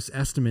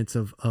estimates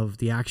of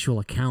the actual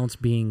accounts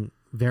being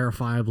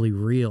verifiably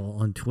real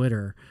on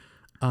Twitter.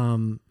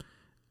 I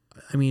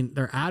mean,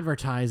 they're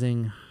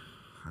advertising.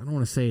 I don't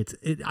want to say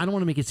I don't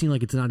want to make it seem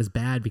like it's not as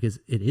bad because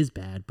it is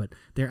bad, but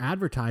they're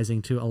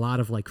advertising to a lot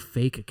of like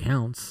fake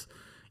accounts.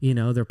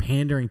 They're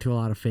pandering to a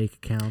lot of fake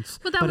accounts.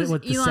 But that was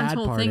Elon's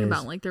whole thing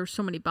about like there's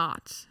so many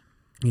bots.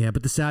 Yeah,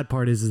 but the sad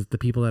part is that the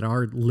people that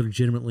are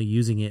legitimately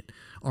using it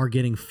are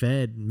getting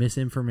fed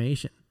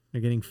misinformation.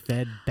 They're getting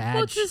fed bad.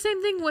 Well, it's the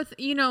same thing with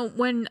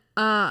when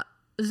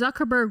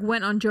Zuckerberg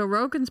went on Joe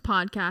Rogan's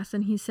podcast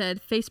and he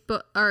said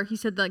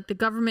like the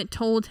government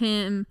told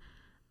him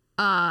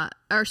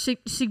or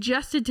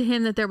suggested to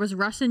him that there was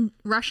Russian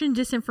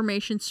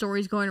disinformation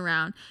stories going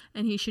around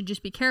and he should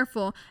just be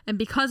careful. And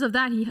because of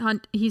that,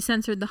 he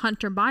censored the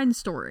Hunter Biden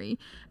story.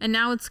 And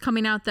now it's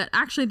coming out that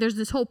actually there's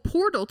this whole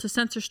portal to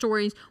censor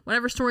stories.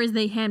 Whatever stories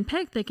they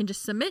handpick, they can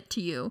just submit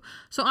to you.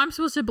 So I'm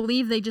supposed to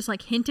believe they just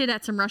like hinted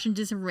at some Russian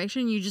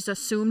disinformation. You just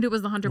assumed it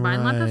was the Hunter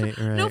Biden laptop.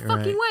 No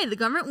fucking way. The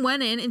government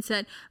went in and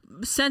said,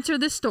 censor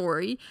this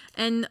story.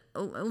 And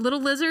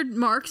little lizard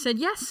Mark said,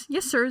 yes,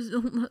 sir.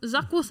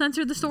 Zuck will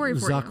censor the story.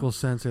 Zuck will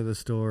censor the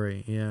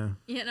story, yeah.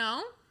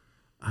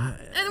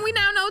 And we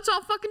now know it's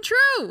all fucking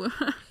true.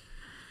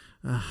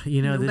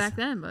 Back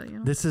then, but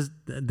this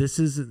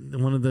is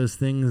one of those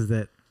things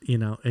that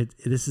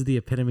this is the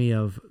epitome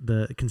of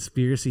the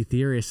conspiracy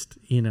theorist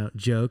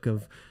joke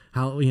of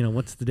how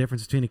what's the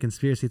difference between a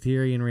conspiracy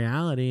theory and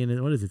reality,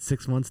 and what is it,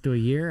 6 months to a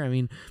year? I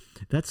mean,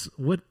 that's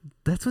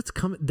what's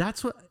coming.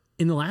 That's what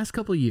in the last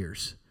couple of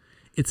years,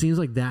 it seems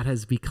like that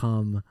has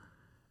become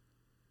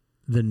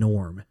the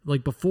norm.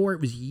 Like before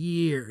it was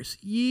years,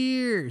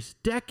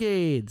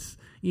 decades,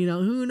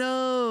 who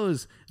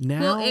knows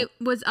now. Well, it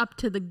was up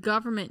to the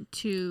government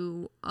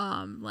to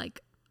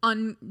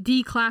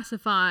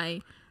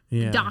declassify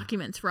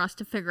documents for us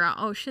to figure out,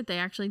 oh shit, they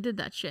actually did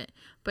that shit.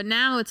 But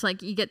now it's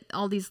like you get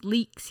all these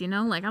leaks,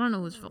 like I don't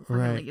know who's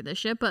fucking leaking this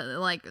shit, but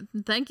like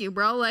thank you,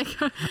 bro. Like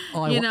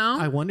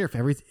I wonder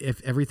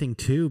if everything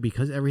too,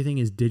 because everything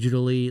is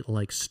digitally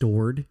like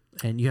stored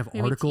and you have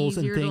maybe articles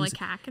and things to like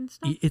hack and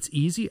stuff. It's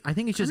easy. I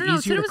think it's just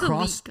easier to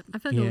cross. I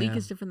feel like a leak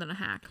is different than a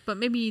hack, but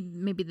maybe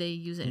they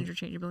use it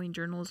interchangeably in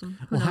journalism.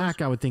 Well,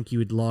 hack, I would think you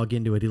would log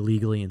into it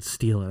illegally and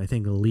steal it. I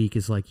think a leak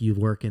is like you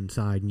work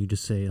inside and you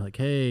just say like,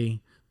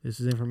 hey, this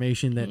is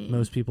information that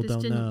most people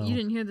don't know. You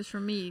didn't hear this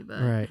from me,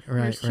 but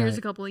here's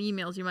a couple of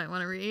emails you might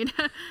want to read.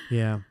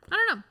 Yeah.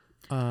 I don't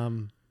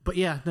know. But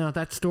yeah, no,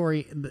 that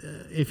story,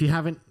 if you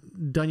haven't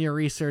done your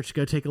research,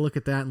 go take a look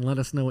at that and let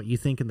us know what you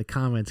think in the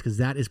comments, because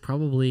that is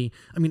probably,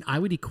 I mean, I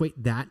would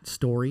equate that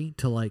story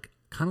to like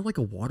kind of like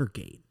a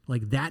Watergate.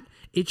 Like that,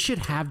 it should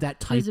have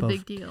that type of... It's a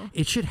big deal.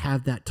 It should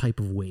have that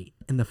type of weight.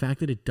 And the fact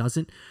that it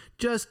doesn't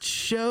just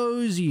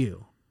shows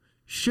you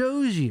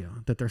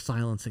that they're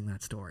silencing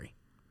that story.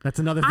 That's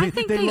another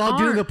thing. They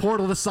logged into the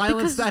portal to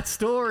silence that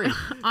story.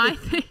 I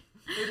think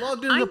they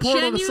logged into the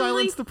portal to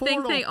silence the portal.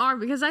 I think they are,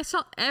 because I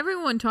saw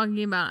everyone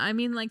talking about it. I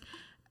mean, like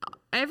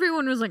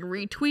everyone was like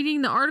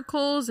retweeting the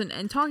articles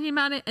and talking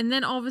about it, and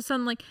then all of a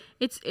sudden, like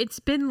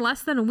it's been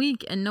less than a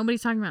week and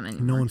nobody's talking about it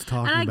anymore. No one's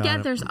talking about it. And I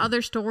get there's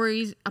other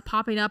stories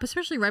popping up,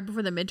 especially right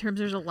before the midterms.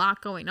 There's a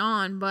lot going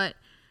on, but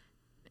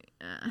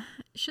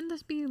shouldn't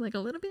this be like a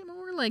little bit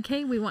more like,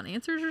 hey, we want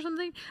answers or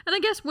something? And I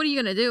guess what are you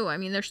gonna do? I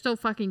mean, they're still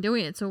fucking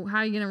doing it, so how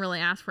are you gonna really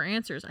ask for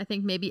answers? I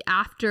think maybe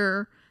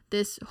after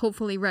this,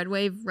 hopefully red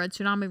wave, red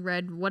tsunami,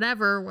 red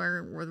whatever,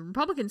 where the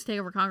Republicans take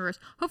over Congress,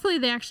 hopefully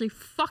they actually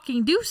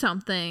fucking do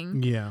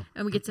something. Yeah.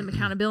 And we get some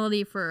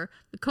accountability for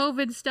the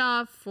COVID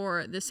stuff,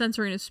 for the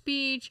censoring of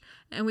speech,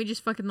 and we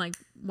just fucking like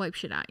wipe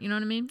shit out. You know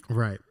what I mean?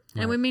 Right.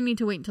 And we may need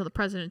to wait until the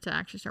president to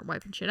actually start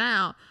wiping shit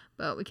out,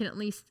 but we can at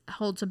least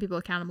hold some people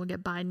accountable,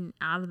 get Biden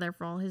out of there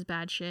for all his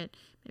bad shit.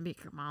 Maybe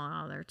Kamala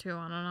out of there too.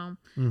 I don't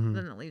know.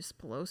 Then it leaves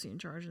Pelosi in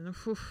charge, and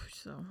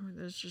so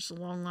there's just a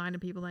long line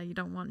of people that you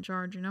don't want in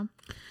charge, you know?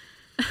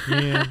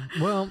 Yeah.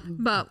 Well,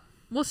 but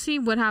we'll see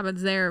what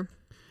happens there.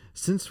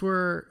 Since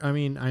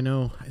I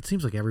know it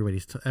seems like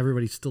everybody's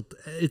still.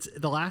 It's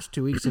the last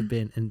 2 weeks have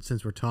been, and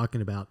since we're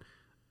talking about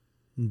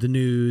the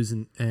news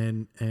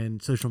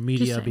and social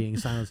media being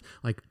silenced,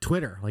 like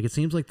Twitter, like it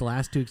seems like the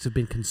last 2 weeks have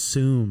been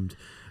consumed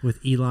with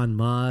Elon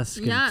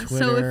Musk. Yeah. And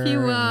Twitter,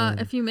 so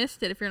if you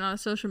missed it, if you're not a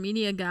social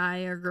media guy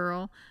or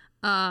girl,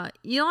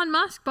 Elon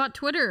Musk bought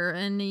Twitter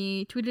and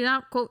he tweeted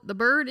out, quote, "The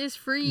bird is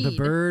freed." The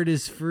bird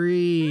is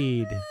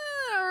freed. I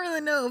don't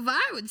really know if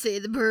I would say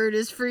the bird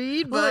is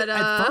freed, but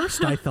at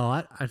first I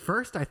thought,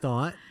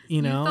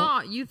 you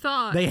know, you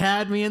thought they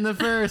had me in the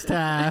first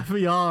half.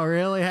 Y'all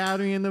really had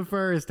me in the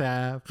first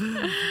half.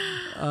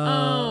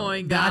 Oh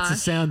my god, that's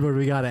a soundboard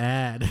we got to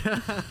add.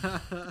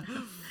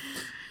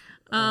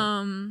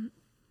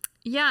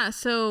 Yeah,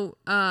 so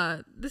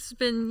this has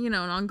been, an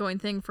ongoing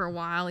thing for a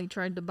while. He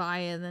tried to buy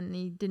it, and then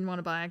he didn't want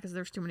to buy it because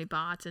there's too many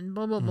bots and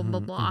blah, blah, blah,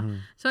 blah, blah.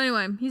 So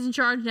anyway, he's in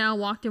charge now,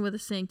 walked in with a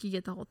sink. You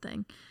get the whole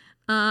thing.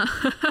 Yeah,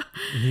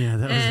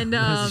 that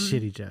was a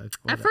shitty joke.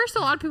 At first, a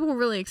lot of people were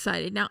really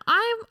excited. Now,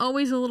 I'm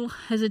always a little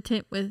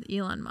hesitant with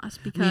Elon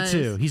Musk because...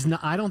 Me too. He's not.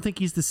 I don't think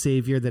he's the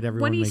savior that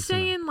everyone makes him.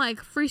 When he's saying, like,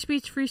 free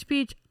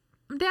speech,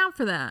 I'm down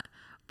for that.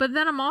 But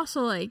then I'm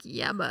also like,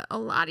 yeah, but a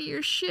lot of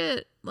your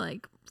shit,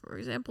 like... For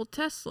example,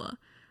 Tesla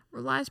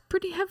relies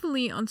pretty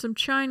heavily on some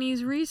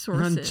Chinese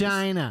resources. On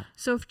China.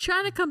 So if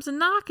China comes a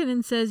knocking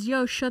and says,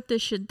 yo, shut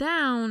this shit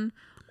down,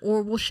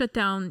 or we'll shut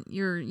down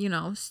your,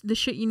 the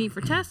shit you need for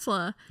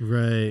Tesla.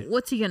 Right.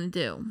 What's he going to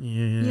do?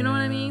 Yeah. You know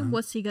what I mean?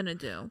 What's he going to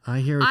do?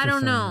 I hear what I you're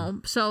don't saying.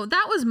 know. So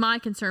that was my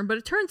concern. But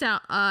it turns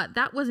out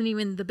that wasn't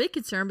even the big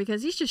concern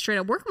because he's just straight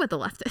up working with the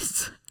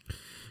leftists.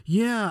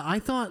 Yeah, I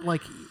thought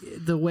like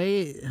the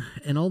way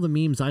and all the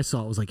memes I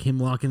saw, it was like him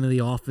walking into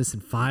the office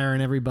and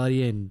firing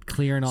everybody and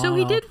clearing all. So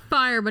he did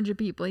fire a bunch of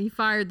people. He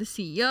fired the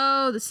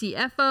CEO, the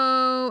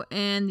CFO,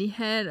 and the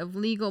head of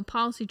legal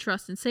policy,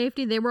 trust, and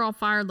safety. They were all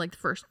fired like the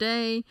first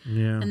day.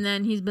 Yeah. And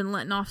then he's been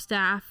letting off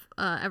staff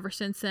ever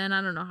since then.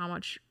 I don't know how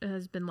much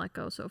has been let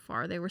go so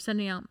far. They were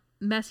sending out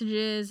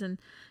messages and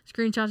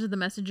screenshots of the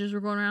messages were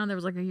going around. There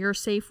was like a "you're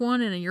safe"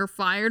 one and a "you're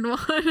fired"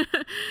 one.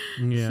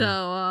 Yeah.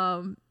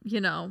 So,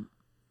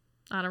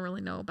 I don't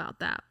really know about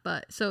that,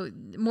 but so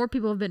more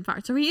people have been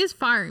fired. So he is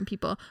firing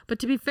people. But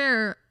to be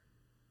fair,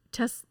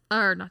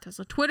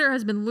 Twitter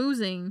has been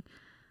losing,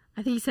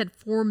 I think he said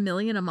 4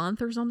 million a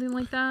month or something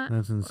like that.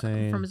 That's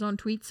insane. From his own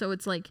tweets. So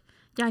it's like,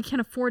 yeah, I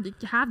can't afford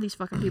to have these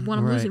fucking people when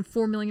I'm Right. losing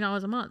 $4 million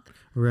a month.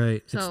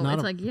 Right. So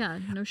it's like, yeah,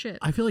 no shit.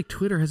 I feel like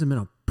Twitter hasn't been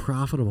a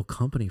profitable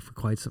company for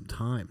quite some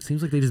time.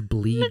 Seems like they just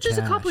bleed Just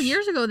cash. a couple of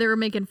years ago, they were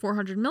making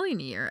 $400 million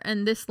a year,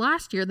 and this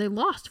last year they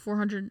lost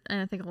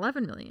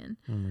 $11 million.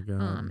 Oh my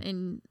god.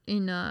 In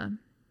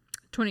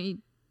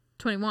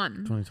 2021.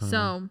 2021.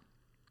 So,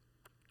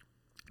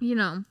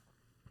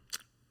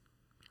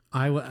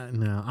 I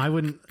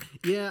wouldn't.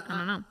 Yeah, I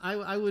don't know.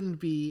 I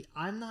wouldn't be.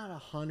 I'm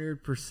not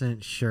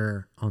 100%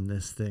 sure on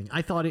this thing.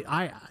 I thought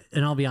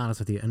and I'll be honest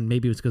with you, and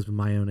maybe it's because of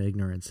my own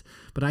ignorance,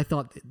 but I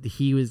thought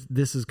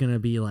this is going to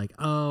be like,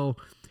 oh,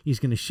 he's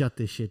going to shut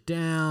this shit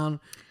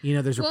down.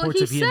 There's reports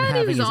of him having his engineers. He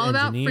said he was all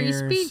about free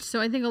speech, so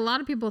I think a lot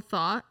of people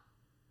thought,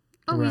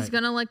 oh, he's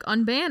going to like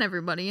unban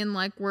everybody and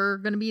like we're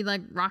going to be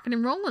like rocking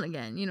and rolling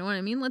again. You know what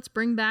I mean? Let's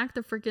bring back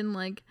the freaking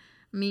like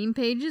meme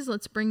pages.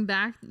 Let's bring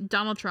back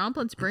Donald Trump.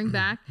 Let's bring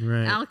back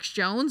Right. Alex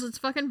Jones. Let's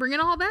fucking bring it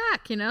all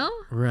back,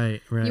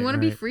 Right. You want to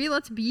be free?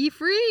 Let's be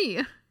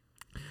free.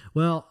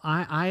 Well,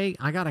 I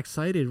got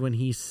excited when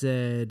he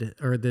said,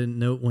 or the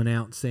note went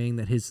out saying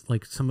that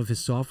some of his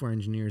software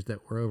engineers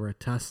that were over at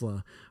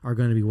Tesla are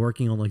going to be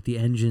working on like the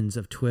engines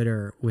of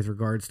Twitter with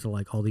regards to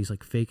like all these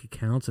like fake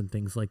accounts and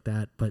things like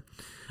that. But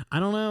I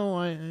don't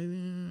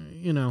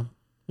know.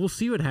 We'll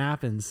see what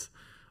happens,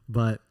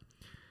 but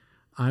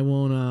I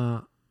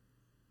won't,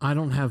 I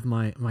don't have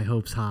my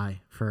hopes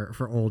high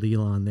for old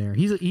Elon there.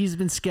 He's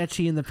been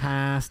sketchy in the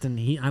past, and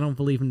I don't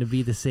believe him to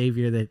be the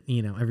savior that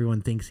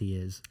everyone thinks he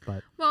is.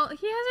 But well,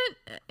 he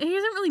hasn't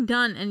really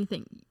done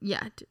anything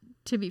yet.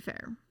 To be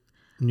fair,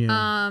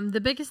 yeah.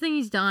 The biggest thing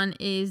he's done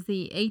is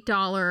the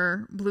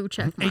 $8 blue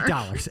check mark.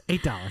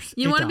 $8.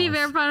 You want to be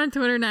verified on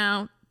Twitter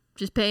now?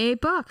 Just pay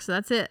 $8.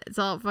 That's it. It's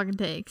all it fucking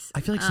takes. I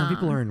feel like some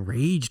people are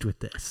enraged with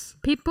this.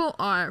 People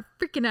are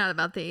freaking out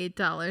about the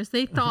 $8.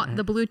 They thought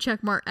the blue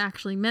check mark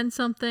actually meant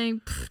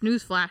something.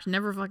 Newsflash,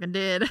 never fucking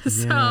did.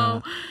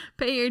 So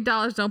pay your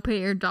 $8. Don't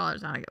pay your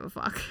 $. I don't give a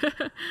fuck.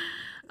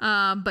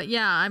 But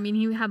yeah, I mean,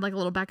 he had like a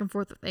little back and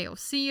forth with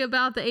AOC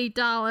about the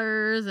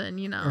 $8, and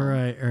you know,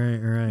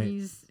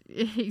 right.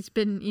 He's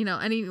been, you know,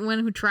 anyone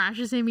who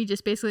trashes him, he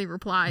just basically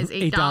replies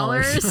 $8,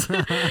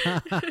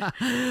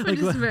 which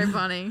is very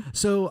funny.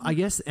 So I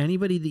guess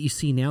anybody that you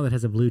see now that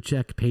has a blue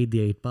check paid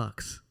the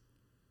 $8.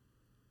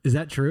 Is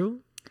that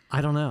true?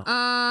 I don't know.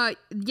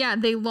 Yeah,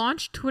 they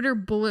launched Twitter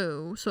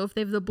Blue, so if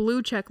they have the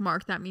blue check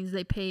mark, that means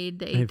they paid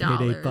the $8. They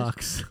paid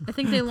 $8. I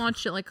think they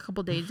launched it like a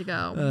couple days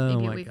ago,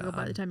 maybe a week ago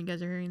by the time you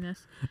guys are hearing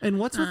this. And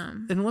what's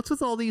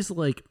with all these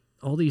like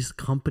all these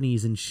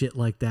companies and shit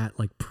like that,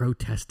 like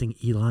protesting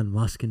Elon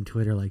Musk and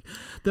Twitter, like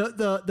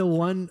the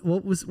one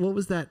what was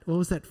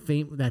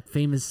that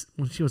famous,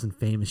 well, she wasn't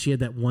famous, she had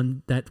that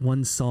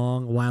one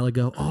song a while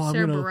ago.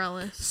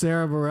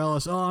 Sarah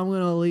Bareilles. Oh, I'm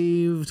gonna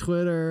leave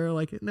Twitter.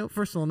 Like, no,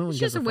 first of all, no one. It's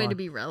just a way to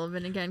be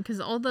relevant again, because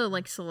all the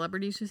like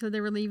celebrities who said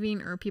they were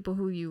leaving are people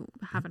who you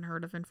haven't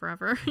heard of in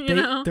forever. You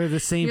know, they're the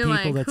same You're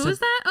people like, that who's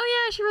that?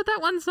 Oh yeah, she wrote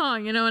that one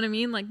song. You know what I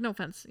mean? Like, no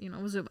offense, you know,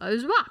 it was a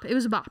bop. It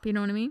was a bop. You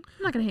know what I mean?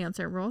 I'm not gonna hate on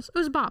Sarah Bareilles. It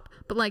was a bop.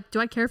 But like, do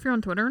I care if you're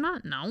on Twitter or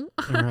not? No.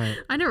 Right.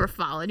 I never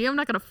followed you. I'm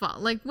not gonna follow.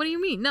 Like, what do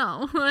you mean?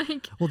 No.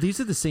 Like, well, these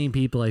are the same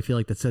people I feel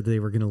like that said they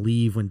were gonna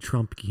leave when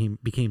Trump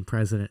became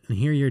president, and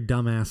here your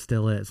dumbass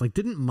still is. Like,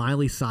 didn't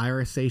Miley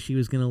Cyrus say she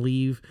was gonna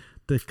leave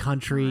the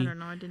country? I don't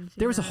know. I didn't see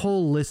there was that. a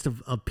whole list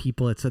of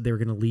people that said they were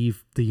gonna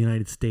leave the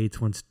United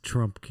States once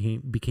Trump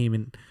became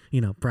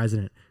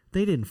president.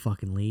 They didn't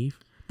fucking leave.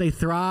 They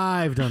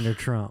thrived under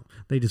Trump.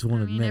 They just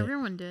won't admit it.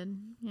 Everyone did,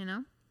 you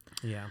know?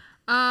 Yeah.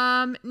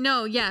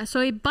 No, yeah.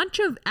 So a bunch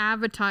of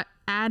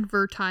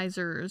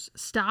advertisers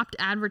stopped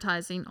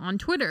advertising on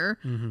Twitter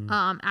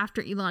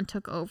after Elon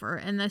took over.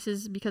 And this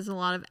is because a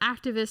lot of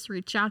activists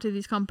reached out to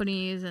these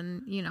companies,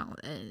 and, you know,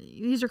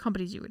 these are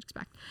companies you would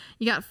expect.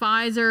 You got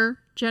Pfizer,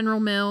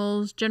 General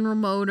Mills, General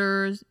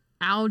Motors,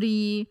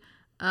 Audi,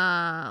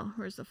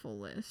 where's the full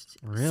list?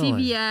 Really?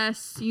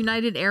 CVS,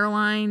 United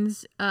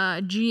Airlines,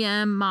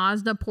 GM,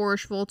 Mazda,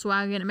 Porsche,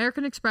 Volkswagen,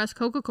 American Express,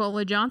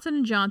 Coca-Cola,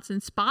 Johnson & Johnson,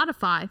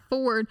 Spotify,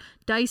 Ford,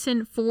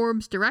 Dyson,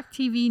 Forbes,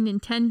 DirecTV,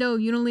 Nintendo,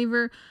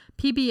 Unilever,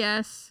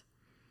 PBS.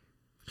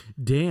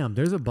 Damn,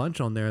 there's a bunch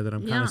on there that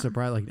I'm kind of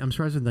surprised. Like, I'm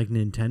surprised with like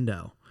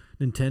Nintendo.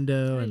 I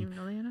didn't even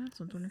know they had ads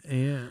on Twitter.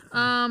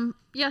 Yeah.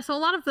 Yeah, so a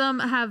lot of them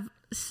have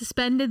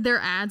suspended their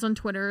ads on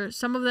Twitter.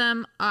 Some of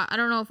them, I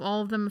don't know if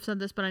all of them have said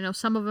this, but I know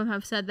some of them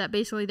have said that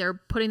basically they're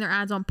putting their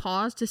ads on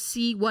pause to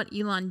see what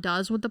Elon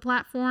does with the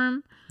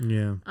platform.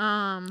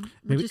 Yeah.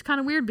 Which is kind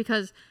of weird,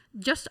 because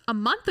just a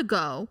month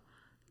ago,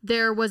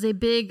 there was a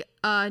big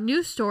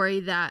news story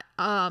that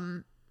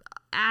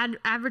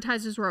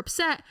advertisers were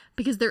upset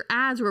because their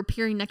ads were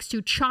appearing next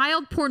to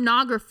child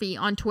pornography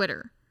on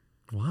Twitter.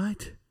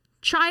 What?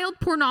 Child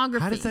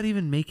pornography. How does that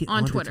even make it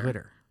on onto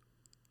Twitter?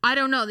 I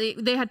don't know.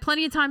 They had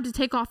plenty of time to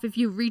take off. If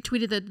you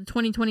retweeted that the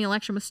 2020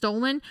 election was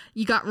stolen,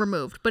 you got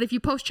removed. But if you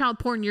post child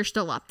porn, you're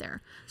still up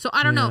there. So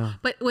I don't know.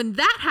 But when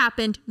that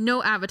happened,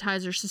 no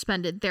advertisers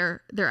suspended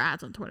their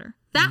ads on Twitter.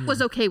 That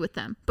was okay with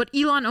them. But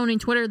Elon owning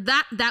Twitter,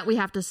 that we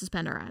have to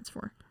suspend our ads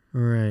for.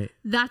 Right.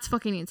 That's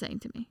fucking insane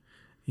to me.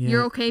 Yeah.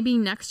 You're okay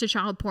being next to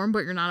child porn, but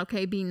you're not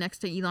okay being next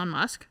to Elon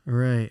Musk?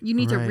 Right. You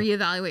need to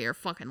reevaluate your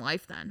fucking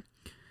life then.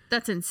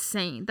 That's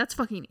insane. That's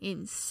fucking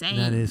insane.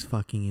 That is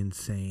fucking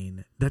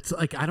insane. That's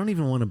like, I don't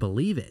even want to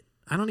believe it.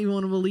 I don't even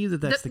want to believe that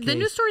that's the case. The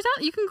news story's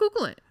out. You can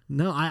Google it.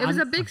 No, it was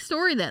a big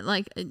story that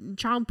like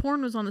child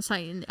porn was on the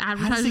site, and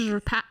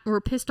advertisers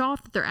were pissed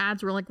off that their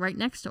ads were like right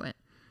next to it.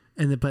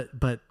 And but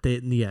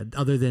they,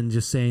 other than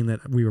just saying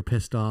that we were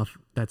pissed off,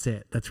 that's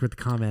it. That's where the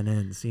comment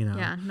ends. You know.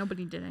 Yeah,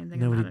 nobody did anything.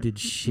 Nobody about it. did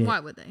shit. Why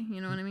would they? You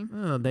know what I mean?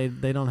 Oh,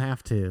 they don't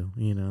have to.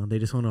 You know, they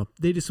just want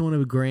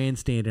to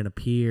grandstand and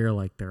appear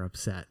like they're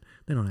upset.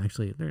 They don't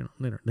actually. They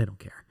don't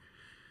care.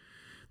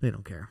 They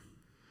don't care.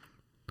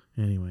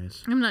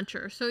 Anyways, I'm not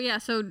sure. So yeah,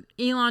 so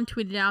Elon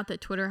tweeted out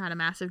that Twitter had a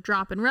massive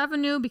drop in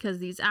revenue because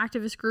these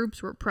activist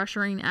groups were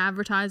pressuring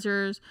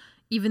advertisers,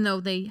 even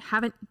though they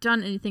haven't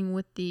done anything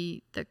with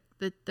the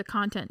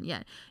content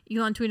yet.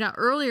 Elon tweeted out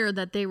earlier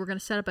that they were going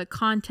to set up a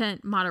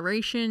content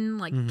moderation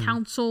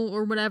council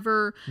or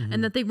whatever,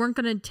 and that they weren't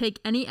going to take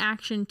any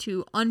action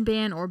to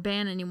unban or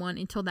ban anyone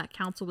until that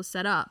council was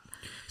set up.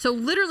 So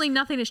literally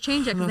nothing has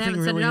changed yet because they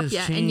haven't set it up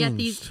yet. And yet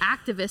these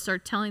activists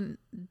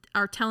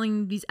are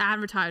telling these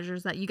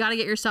advertisers that you got to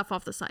get your stuff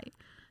off the site.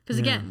 Because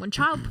again, when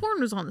child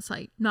porn was on the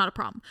site, not a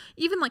problem.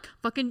 Even like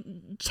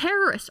fucking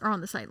terrorists are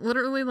on the site.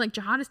 Literally like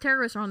jihadist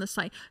terrorists are on the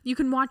site. You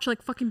can watch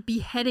like fucking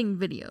beheading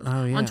videos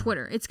on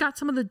Twitter. It's got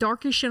some of the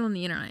darkest shit on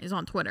the internet is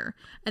on Twitter.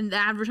 And the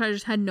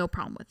advertisers had no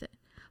problem with it.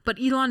 But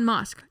Elon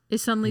Musk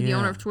is suddenly the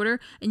owner of Twitter,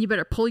 and you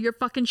better pull your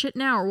fucking shit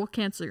now or we'll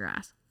cancel your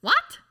ass.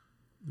 What?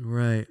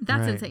 Right.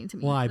 That's insane to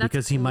me. Why? That's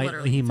because he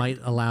might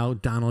allow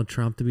Donald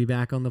Trump to be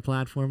back on the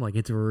platform. Like,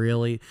 it's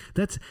really,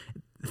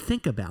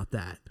 think about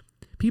that.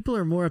 people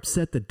are more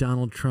upset that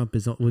Donald Trump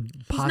would possibly.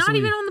 He's not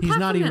even on the platform. He's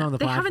not even yet. on the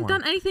they platform. haven't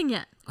done anything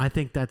yet. I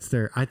think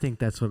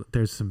that's what.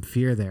 There's some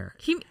fear there.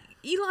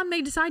 Elon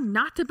may decide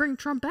not to bring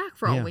Trump back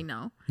for all we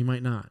know. He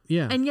might not.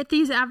 Yeah. And yet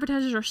these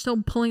advertisers are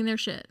still pulling their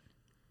shit.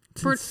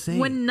 It's insane.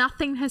 When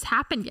nothing has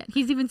happened yet.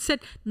 He's even said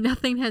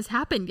nothing has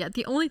happened yet.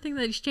 The only thing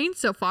that he's changed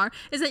so far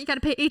is that you got to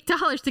pay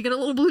 $8 to get a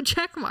little blue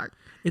check mark.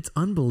 It's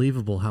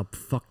unbelievable how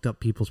fucked up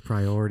people's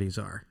priorities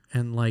are.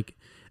 And like,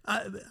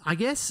 I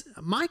guess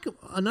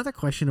another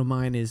question of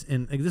mine is,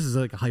 and this is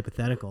like a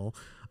hypothetical,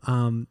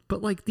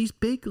 but like these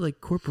big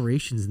like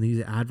corporations and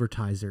these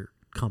advertiser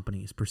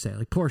companies per se,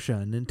 like Porsche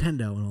and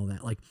Nintendo and all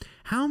that, like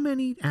how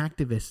many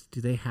activists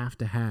do they have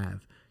to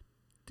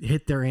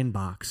hit their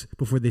inbox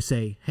before they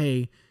say,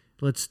 hey,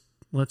 let's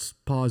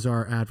pause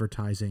our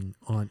advertising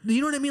on,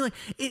 you know what I mean? Like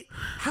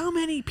how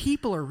many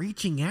people are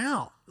reaching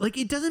out? Like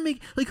it doesn't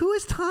make, like who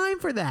has time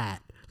for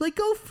that? Like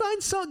go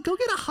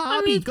get a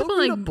hobby, go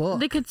read a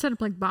book. They could set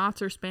up like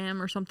bots or spam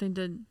or something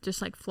to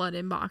just like flood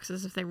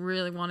inboxes if they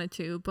really wanted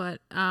to. But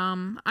I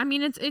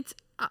mean, it's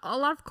a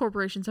lot of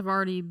corporations have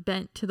already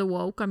bent to the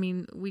woke. I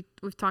mean, we've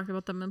talked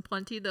about them in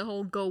plenty. The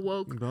whole go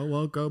woke,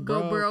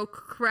 go broke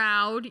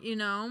crowd, you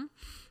know.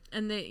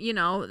 And they, you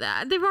know,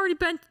 they've already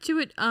bent to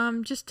it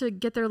just to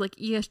get their like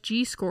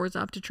ESG scores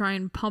up to try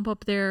and pump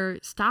up their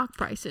stock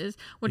prices,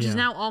 which is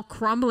now all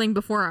crumbling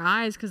before our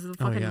eyes because the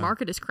fucking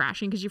market is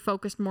crashing because you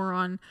focused more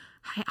on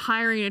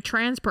hiring a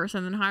trans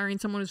person than hiring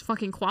someone who's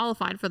fucking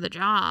qualified for the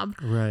job.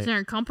 Right. So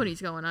their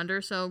company's going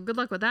under. So good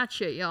luck with that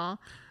shit, y'all.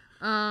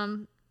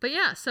 But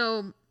yeah,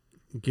 so.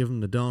 Give him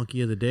the Donkey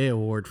of the Day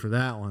award for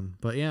that one.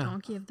 But yeah.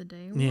 Donkey of the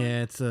Day award?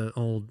 Yeah, it's an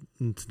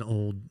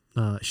old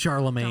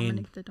Charlemagne.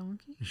 Dominic the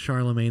Donkey?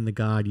 Charlemagne the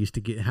God used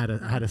to had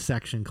a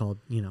section called,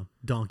 you know,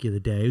 Donkey of the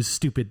Day. It was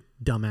stupid,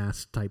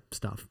 dumbass type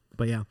stuff.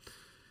 But yeah.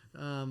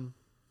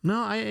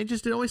 No,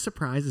 it always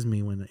surprises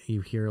me when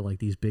you hear like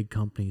these big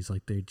companies,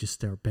 like they just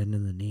start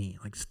bending the knee.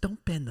 Like,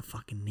 don't bend the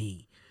fucking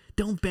knee.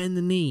 Don't bend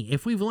the knee.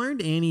 If we've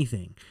learned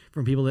anything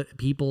from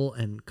people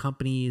and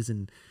companies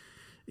and,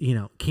 you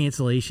know,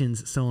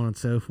 cancellations, so on and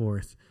so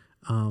forth.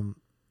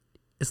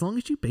 As long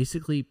as you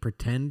basically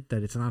pretend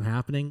that it's not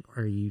happening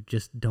or you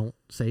just don't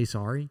say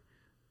sorry.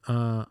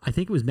 I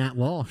think it was Matt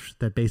Walsh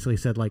that basically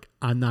said like,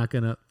 I'm not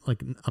going to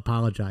like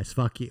apologize.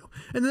 Fuck you.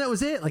 And then that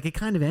was it. Like it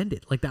kind of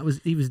ended. Like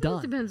he was done.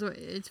 It depends what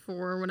it's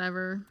for or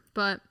whatever.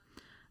 But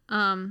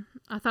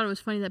I thought it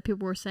was funny that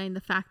people were saying the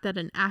fact that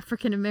an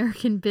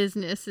African-American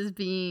business is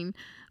being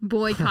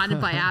boycotted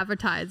by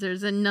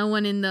advertisers and no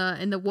one in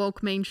the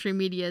woke mainstream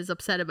media is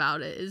upset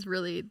about it is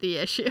really the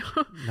issue.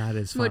 That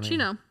is funny. Which, you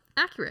know,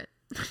 accurate.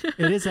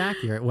 It is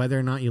accurate. Whether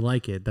or not you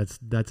like it, that's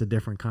a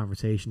different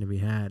conversation to be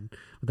had.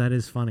 But that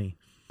is funny.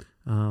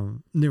 It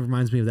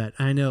reminds me of that.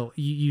 I know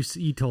you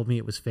told me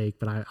it was fake,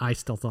 but I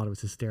still thought it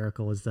was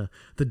hysterical. Was the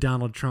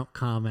Donald Trump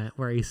comment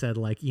where he said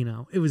like, you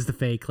know, it was the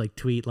fake like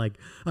tweet like,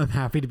 I'm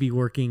happy to be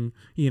working,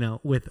 you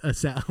know, with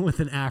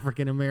an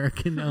African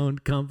American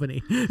owned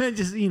company, and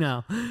just, you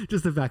know,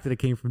 just the fact that it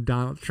came from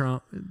Donald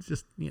Trump, it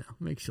just, you know,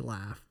 makes you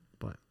laugh.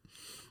 But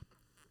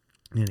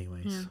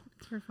anyways, yeah,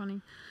 it's very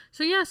funny.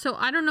 So yeah, so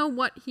I don't know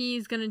what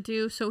he's gonna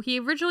do. So he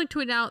originally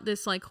tweeted out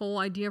this like whole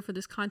idea for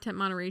this content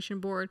moderation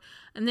board,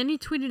 and then he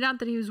tweeted out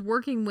that he was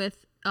working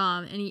with,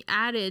 and he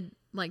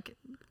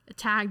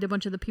tagged a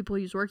bunch of the people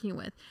he was working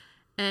with,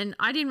 and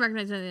I didn't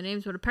recognize any of the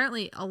names, but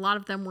apparently a lot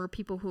of them were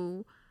people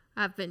who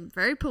have been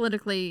very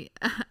politically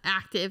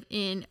active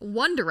in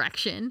one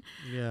direction.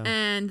 Yeah.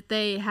 And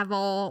they have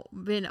all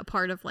been a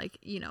part of like,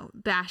 you know,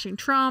 bashing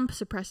Trump,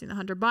 suppressing the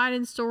Hunter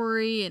Biden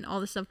story and all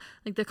this stuff.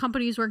 Like the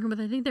company he's working with,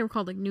 I think they were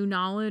called like New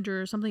Knowledge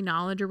or something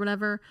Knowledge or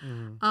whatever.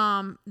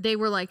 Mm-hmm. They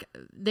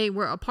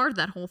were a part of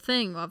that whole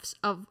thing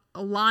of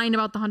lying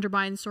about the Hunter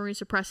Biden story,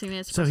 suppressing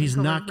it. So he's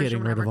not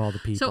getting rid of all the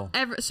people.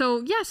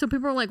 So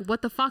people are like,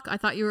 what the fuck? I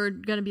thought you were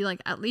going to be like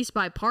at least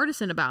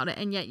bipartisan about it.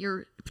 And yet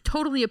you're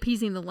totally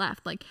appeasing the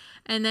left. Like,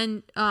 and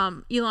then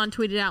Elon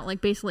tweeted out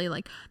like basically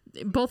like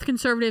both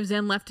conservatives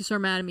and leftists are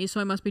mad at me, so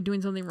I must be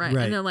doing something right.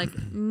 And they're like,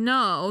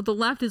 no, the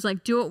left is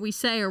like, do what we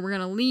say or we're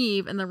going to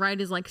leave. And the right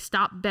is like,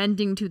 stop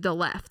bending to the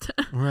left.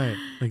 Right.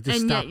 Like, just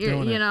and stop yet you're,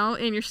 doing it. you know,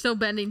 and you're still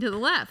bending to the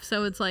left.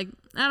 So it's like,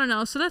 I don't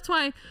know. So that's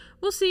why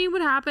we'll see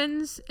what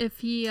happens if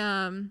he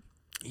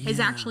is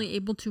actually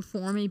able to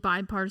form a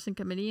bipartisan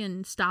committee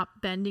and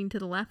stop bending to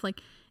the left.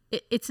 Like,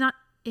 it's not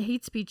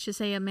hate speech to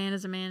say a man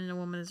is a man and a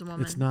woman is a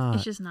woman. It's not.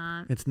 It's just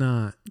not. It's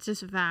not. It's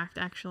just a fact,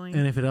 actually.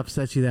 And if it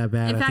upsets you that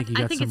bad, in fact,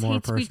 I think you got some more personal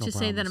problems. it's hate speech to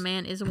say that a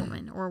man is a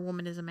woman or a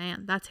woman is a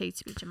man. That's hate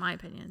speech, in my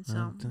opinion.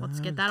 So let's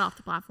get that off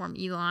the platform,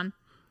 Elon.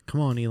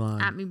 Come on,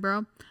 Elon. At me,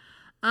 bro.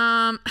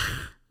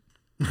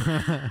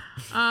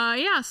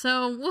 Yeah,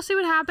 so we'll see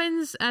what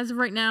happens. As of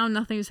right now,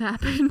 nothing's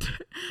happened.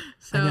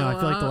 So I know, I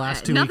feel like the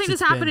last 2 weeks nothing has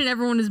happened and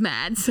everyone is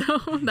mad. So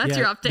that's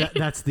your update.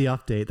 That's the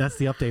update. That's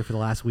the update for the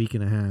last week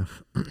and a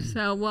half.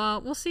 So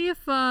we'll see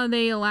if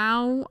they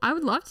allow. I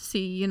would love to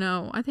see, you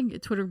know, I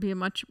think Twitter would be a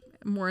much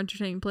more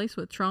entertaining place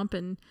with Trump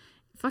and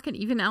fucking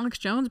even Alex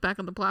Jones back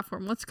on the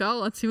platform. Let's go.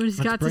 Let's see what he's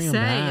got to bring him say,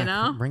 back. you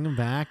know? Bring him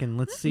back and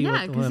let's see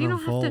what you don't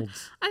unfolds. have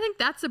to. I think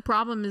that's the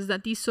problem, is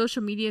that these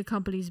social media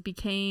companies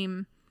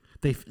became...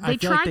 They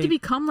tried to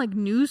become like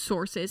news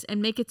sources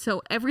and make it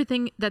so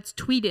everything that's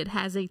tweeted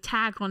has a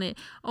tag on it.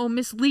 Oh,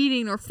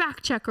 misleading or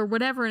fact check or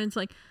whatever. And it's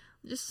like,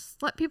 just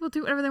let people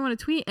do whatever they want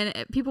to tweet. And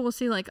people will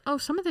see like, oh,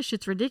 some of this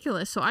shit's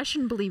ridiculous, so I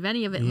shouldn't believe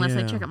any of it unless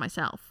I check it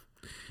myself.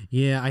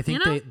 Yeah, I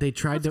think they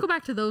tried Let's go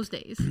back to those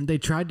days. They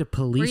tried to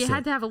police where you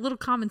had to have a little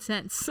common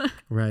sense.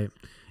 Right.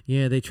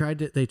 Yeah, they tried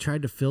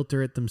to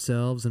filter it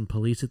themselves and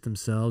police it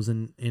themselves,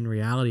 and in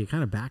reality, it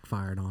kind of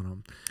backfired on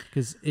them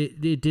because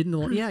it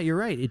didn't. Yeah, you're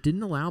right. It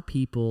didn't allow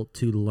people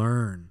to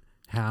learn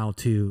how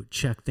to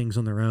check things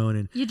on their own,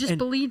 and you just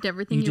believed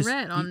everything you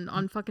read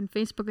on fucking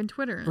Facebook and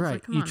Twitter. And right,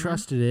 it's like, you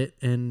trusted it,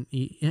 and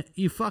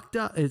you fucked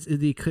up. It's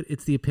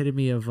the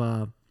epitome of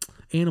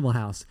Animal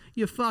House.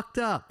 You fucked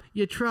up.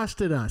 You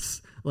trusted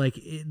us. Like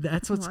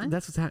that's what's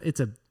happening. It's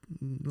a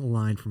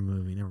line from a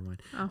movie. Never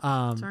mind.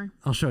 Oh, sorry.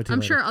 I'll show it to you. I'm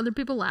later. sure other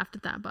people laughed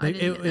at that, but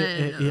it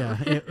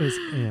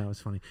was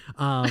funny.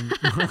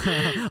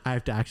 I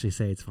have to actually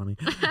say it's funny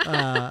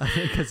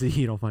because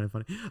you don't find it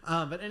funny.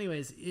 But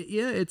anyways,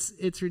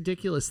 it's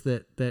ridiculous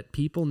that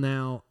people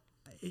now.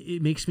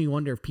 It makes me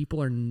wonder if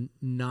people are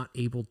not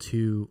able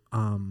to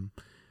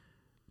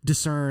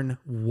discern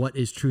what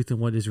is truth and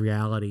what is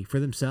reality for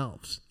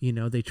themselves. You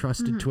know, they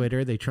trusted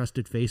Twitter, they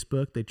trusted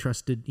Facebook, they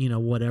trusted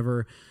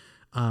whatever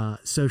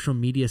social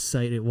media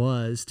site it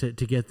was to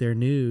get their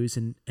news,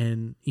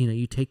 and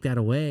you take that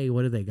away,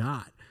 what do they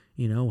got?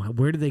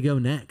 Where do they go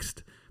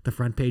next? The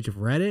front page of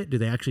Reddit? Do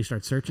they actually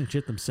start searching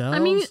shit themselves? I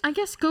mean, I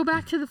guess go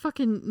back to the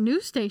fucking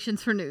news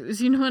stations for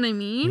news, you know what I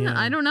mean? Yeah.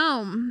 I don't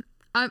know.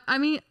 I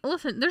mean,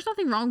 listen, there's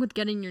nothing wrong with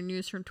getting your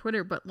news from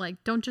Twitter, but like,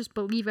 don't just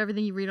believe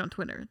everything you read on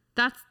Twitter.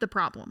 That's the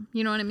problem.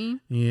 You know what I mean?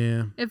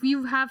 Yeah. If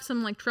you have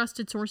some like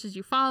trusted sources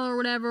you follow or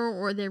whatever,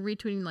 or they're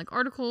retweeting like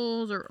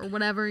articles or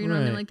whatever, you know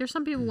what I mean? Like, there's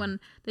some people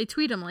when they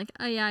tweet them like,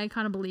 oh yeah, I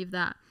kind of believe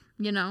that,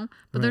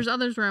 but there's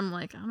others where I'm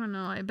like, I don't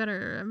know, I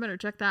better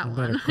check that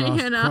one.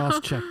 Cross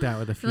check that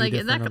with a few like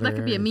different that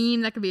could be a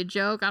meme, that could be a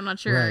joke. I'm not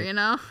sure,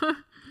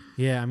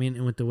 Yeah, I mean,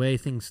 and with the way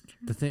things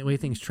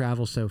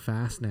travel so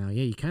fast now,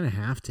 yeah, you kind of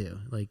have to,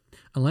 like,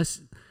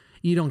 unless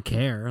you don't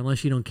care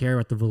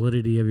about the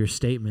validity of your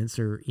statements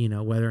or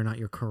whether or not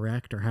you're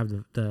correct or have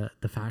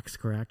the facts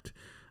correct.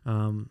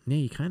 Yeah,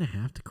 you kind of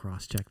have to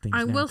cross check things.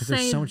 I will say,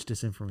 there's so much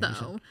disinformation.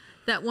 Though,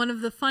 that one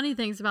of the funny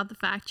things about the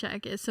fact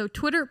check is, so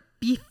Twitter,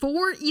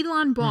 before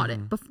Elon bought it,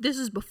 this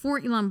is before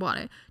Elon bought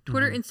it,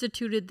 Twitter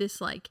instituted this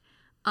like,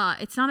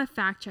 it's not a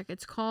fact check.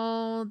 It's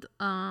called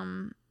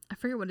I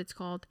forget what it's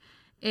called.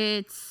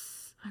 I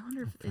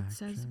wonder if it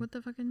says what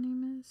the fucking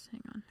name is.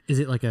 Hang on. Is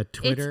it like a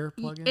Twitter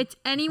plugin? It's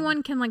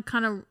anyone can like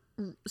kind of,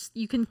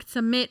 you can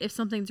submit if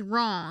something's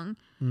wrong.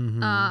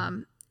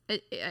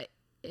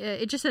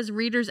 It just says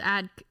readers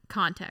add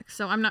context.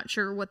 So I'm not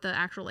sure what the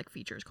actual like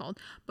feature is called,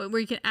 but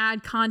where you can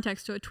add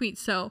context to a tweet.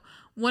 So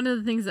one of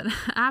the things that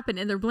happened,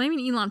 and they're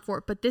blaming Elon for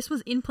it, but this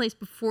was in place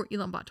before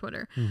Elon bought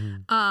Twitter,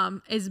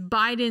 is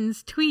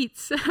Biden's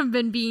tweets have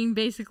been being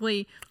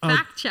basically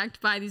fact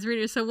checked by these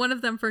readers. So one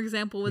of them, for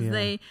example, was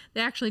they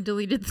actually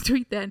deleted the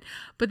tweet then,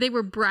 but they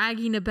were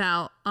bragging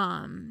about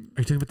are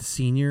you talking about the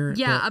senior?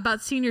 Yeah,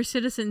 about senior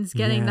citizens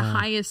getting the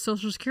highest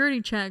Social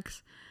Security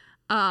checks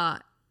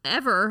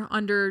ever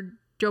under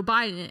Joe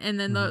Biden, and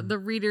then the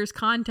reader's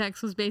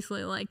context was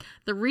basically like,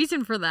 the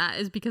reason for that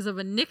is because of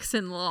a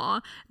Nixon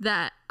law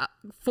that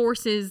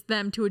forces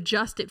them to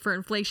adjust it for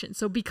inflation.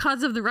 So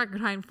because of the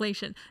record high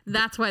inflation,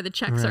 that's why the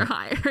checks are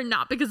higher,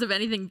 not because of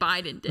anything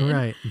Biden did.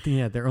 Right.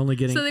 Yeah, they're only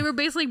getting. So they were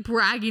basically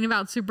bragging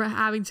about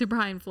having super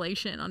high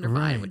inflation under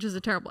Biden, which is a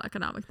terrible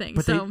economic thing.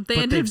 But they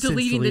ended up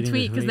deleting the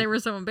tweet because they were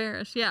so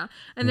embarrassed. Yeah,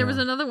 and there was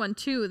another one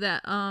too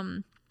that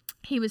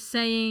he was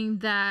saying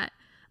that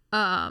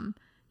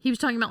he was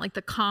talking about like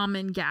the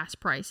common gas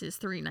price is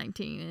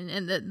 $3.19,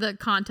 and the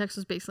context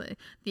was basically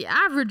the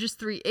average is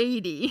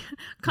 $3.80.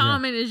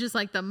 Common is just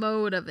like the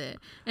mode of it,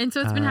 and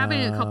so it's been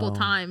happening a couple of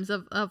times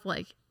of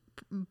like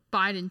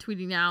Biden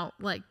tweeting out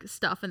like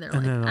stuff, and they're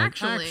like,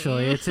 actually,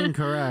 it's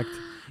incorrect.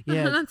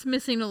 Yeah, that's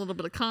missing a little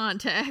bit of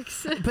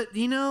context. But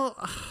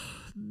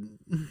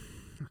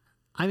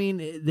I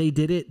mean, they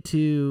did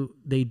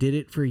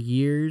it for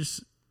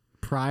years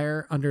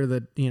prior under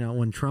the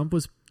when Trump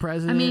was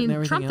president. I mean,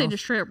 and Trump else. They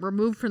just straight up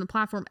removed from the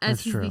platform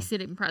as he's the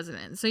sitting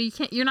president. So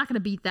you're not going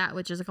to beat that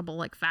with just a couple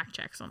like fact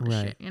checks on this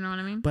shit. You know what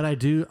I mean? But I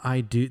do.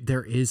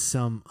 There is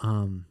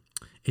some.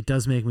 It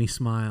does make me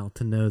smile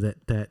to know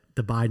that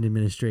the Biden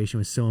administration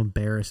was so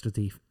embarrassed with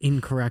the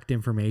incorrect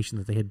information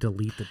that they had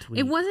deleted the tweet.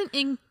 It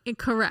wasn't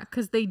incorrect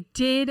because they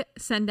did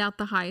send out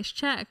the highest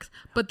checks,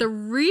 but the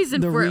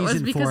reason for it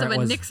was because of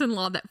a Nixon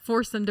law that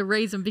forced them to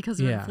raise them because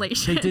of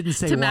inflation. They didn't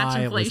say to why match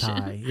it inflation.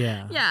 was high.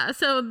 Yeah. Yeah.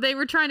 So they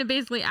were trying to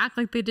basically act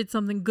like they did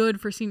something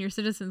good for senior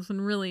citizens when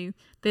really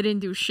they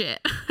didn't do shit.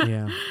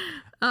 Yeah.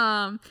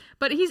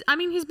 But he's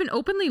been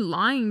openly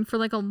lying for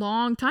like a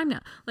long time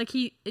now. Like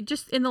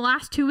just in the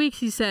last 2 weeks,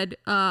 he said,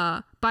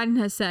 Biden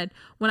has said,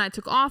 when I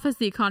took office,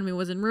 the economy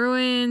was in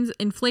ruins.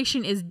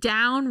 Inflation is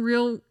down.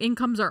 Real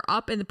incomes are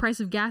up and the price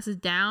of gas is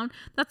down.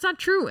 That's not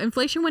true.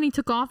 Inflation when he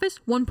took office,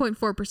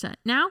 1.4%.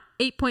 Now,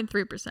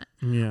 8.3%.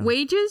 Yeah.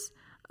 Wages,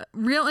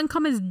 real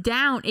income is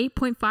down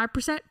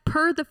 8.5%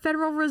 per the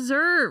Federal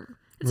Reserve.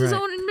 It's his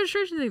own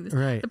administration doing this.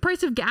 Right. The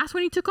price of gas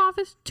when he took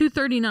office,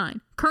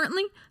 $2.39.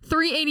 Currently,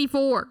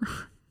 $3.84.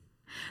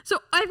 So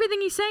everything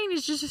he's saying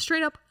is just a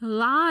straight up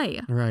lie.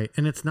 Right.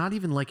 And it's not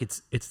even like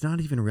it's not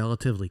even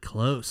relatively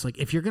close. Like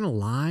if you're going to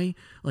lie,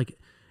 like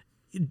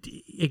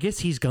I guess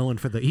he's going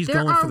for the gold.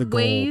 There are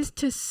ways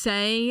to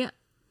say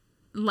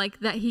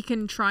like that he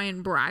can try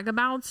and brag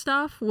about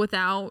stuff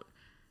without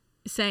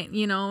saying,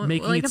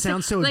 making like it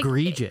sound so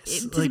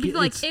egregious.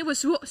 It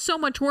was so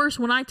much worse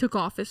when I took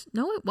office.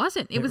 No, it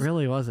wasn't. It was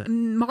really wasn't.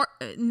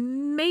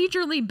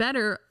 Majorly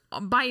better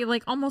by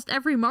like almost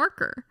every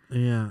marker.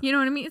 Yeah. You know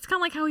what I mean? It's kind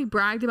of like how he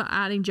bragged about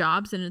adding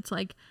jobs, and it's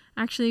like,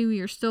 actually, we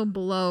are still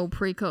below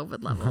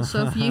pre-COVID levels.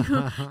 So if you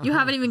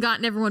haven't even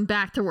gotten everyone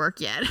back to work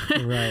yet,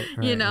 right.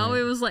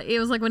 It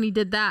was like when he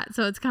did that.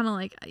 So it's kind of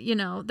like,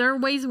 there are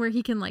ways where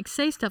he can like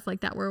say stuff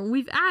like that, where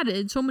we've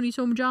added so many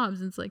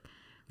jobs, and it's like,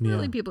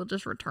 really, people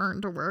just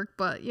return to work,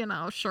 but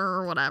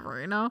sure,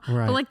 whatever, Right.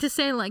 But like to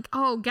say like,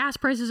 oh, gas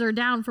prices are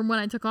down from when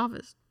I took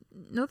office.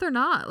 No, they're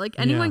not. Like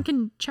anyone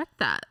can check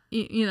that,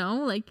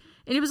 like,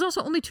 and it was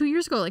also only 2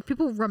 years ago. Like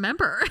people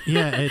remember.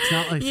 Yeah. It's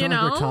not like, we're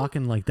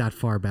talking like that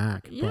far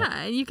back.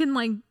 Yeah. And you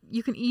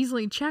can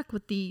easily check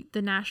what the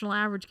national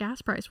average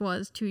gas price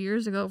was 2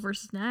 years ago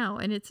versus now.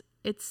 And it's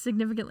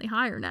significantly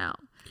higher now.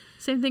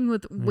 Same thing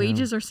with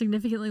wages are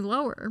significantly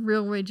lower.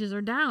 Real wages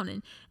are down,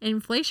 and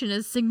inflation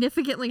is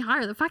significantly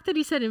higher. The fact that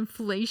he said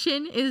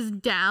inflation is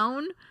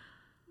down,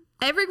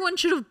 everyone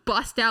should have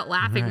bust out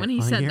laughing when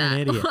he said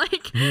that.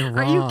 Like,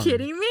 are you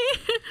kidding me?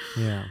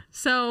 Yeah.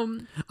 So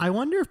I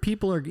wonder if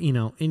people are,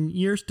 in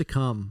years to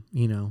come,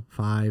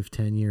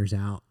 5-10 years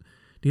out,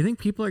 do you think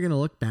people are going to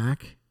look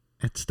back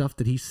at stuff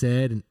that he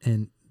said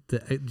and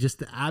just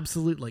the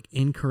absolute like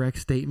incorrect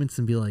statements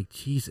and be like,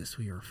 Jesus,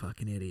 we are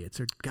fucking idiots,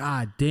 or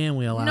God damn,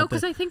 we allowed. No,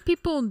 because I think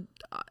people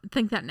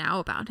think that now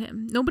about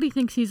him. Nobody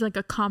thinks he's like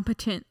a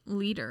competent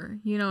leader.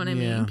 You know what I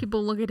mean?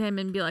 People look at him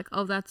and be like,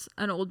 oh, that's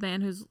an old man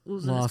who's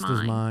lost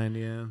his mind.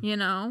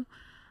 Yeah.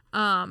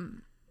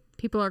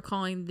 People are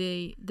calling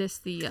this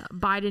the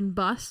Biden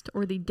bust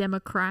or the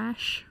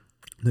Democrash.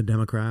 The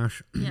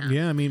Democrash.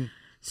 Yeah. I mean,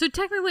 so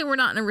technically we're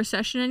not in a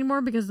recession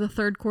anymore because the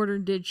third quarter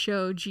did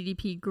show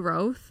GDP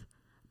growth.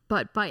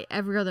 But by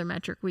every other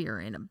metric, we are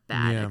in a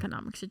bad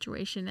economic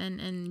situation.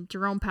 And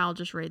Jerome Powell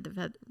just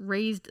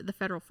raised the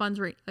federal funds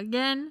rate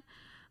again.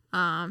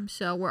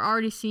 So we're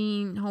already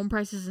seeing home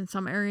prices in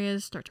some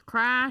areas start to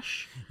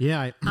crash.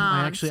 Yeah,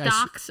 I actually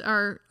stocks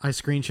are. I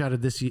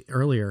screenshotted this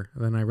earlier,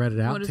 then I read it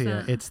out to you.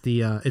 That? It's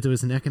it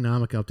was an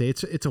economic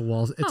update. It's a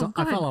Wall.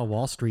 I follow a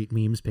Wall Street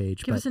memes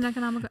page. Give us an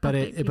economic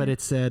update. But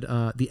it said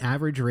the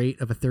average rate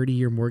of a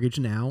 30-year mortgage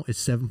now is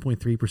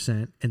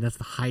 7.3%, and that's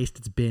the highest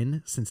it's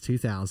been since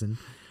 2000.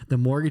 The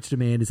mortgage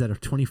demand is at a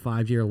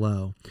 25-year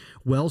low.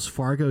 Wells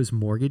Fargo's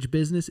mortgage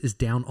business is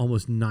down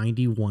almost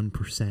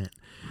 91%.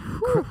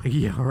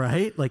 Yeah,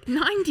 right? Like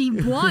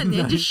 91.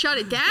 They just shut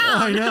it down.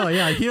 I know,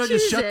 yeah.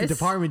 Just shut the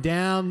department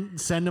down,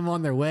 send them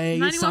on their way,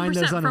 sign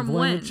those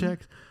unemployment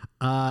checks.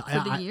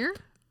 For the year?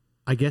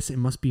 I guess it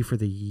must be for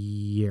the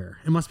year.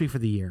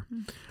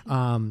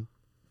 Okay.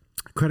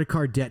 Credit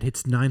card debt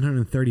hits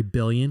 $930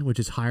 billion, which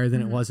is higher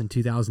than it was in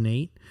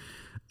 2008.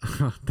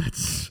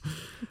 That's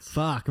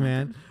fuck,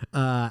 man.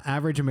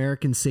 Average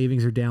American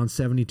savings are down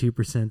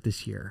 72%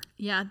 this year.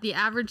 Yeah, the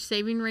average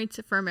saving rates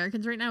for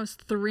Americans right now is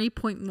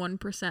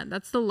 3.1%.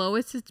 That's the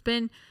lowest it's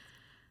been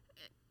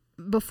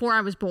before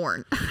I was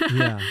born.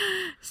 Yeah.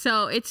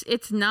 So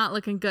it's not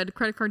looking good.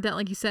 Credit card debt,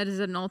 like you said, is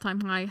at an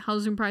all-time high.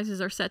 Housing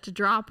prices are set to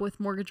drop with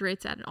mortgage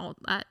rates at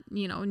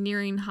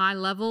nearing high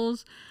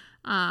levels.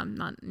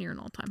 Not near an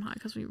all-time high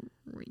because we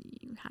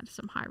had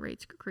some high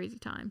rates, crazy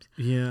times.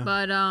 Yeah.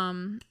 But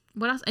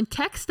what else? And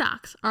tech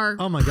stocks are.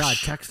 Oh my God,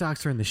 tech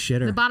stocks are in the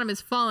shitter. The bottom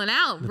is falling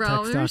out,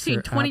 bro. We're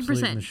seeing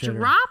 20%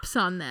 drops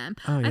on them.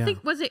 Oh, yeah. I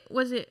think was it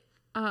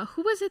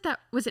who was it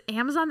was it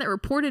Amazon that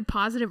reported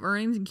positive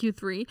earnings in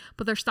Q3,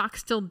 but their stock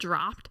still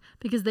dropped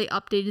because they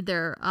updated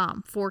their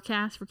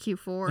forecast for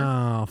Q4.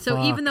 Oh, so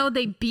fuck. Even though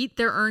they beat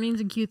their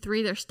earnings in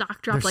Q3, their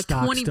stock dropped like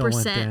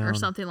 20% or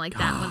something like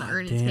that when the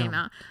earnings came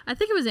out. I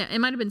think it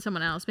might have been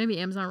someone else. Maybe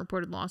Amazon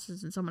reported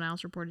losses and someone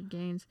else reported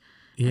gains.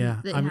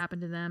 Yeah, it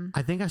happened to them.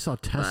 I think I saw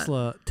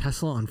Tesla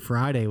on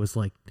Friday was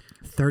like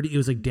 30. It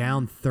was like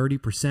down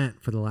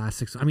 30% for the last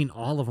 6. I mean,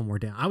 all of them were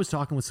down. I was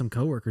talking with some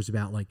coworkers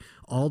about like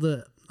all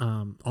the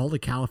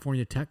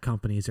California tech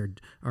companies are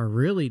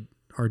really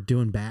are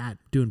doing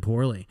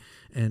poorly,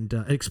 and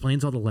it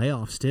explains all the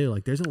layoffs too.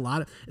 Like there's a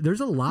lot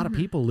of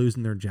people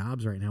losing their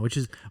jobs right now, which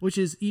is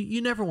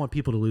you never want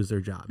people to lose their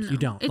jobs. No, you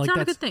don't. It's like,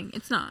 not a good thing.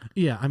 It's not.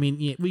 Yeah, I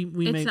mean, we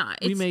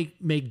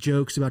make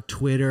jokes about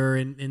Twitter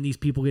and these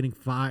people getting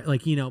fired,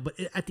 like, you know. But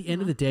at the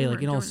end of the day,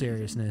 like in all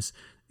seriousness,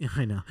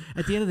 I know.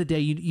 At the end of the day,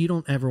 you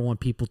don't ever want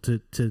people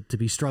to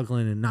be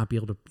struggling and not be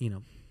able to, you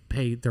know,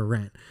 pay their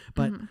rent.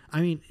 But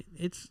I mean,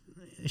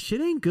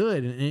 shit ain't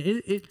good,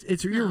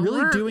 and you're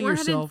really doing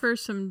yourself. We're headed for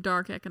some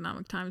dark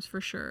economic times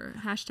for sure.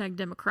 Hashtag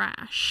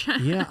Democrash.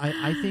 Yeah,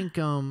 I think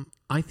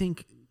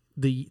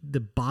the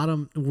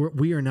bottom.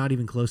 We are not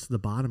even close to the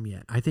bottom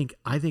yet. I think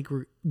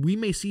we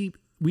may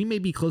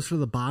be closer to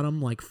the bottom,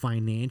 like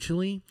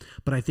financially,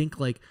 but I think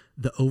like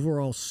the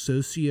overall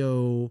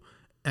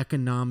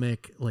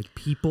socio-economic, like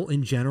people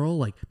in general,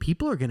 like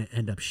people are going to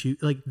end up I think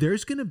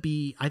there's going to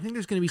be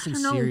some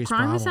serious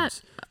crime problems. is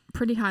at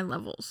pretty high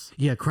levels.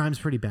 Yeah, crime's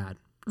pretty bad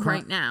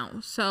right now.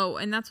 So,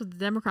 and that's what the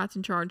Democrats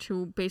in charge,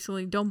 who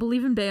basically don't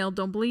believe in bail,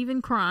 don't believe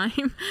in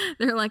crime.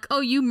 They're like,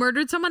 oh, you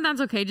murdered someone?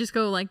 That's okay. Just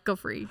go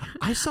free.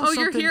 I saw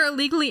you're here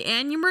illegally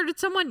and you murdered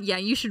someone? Yeah,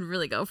 you should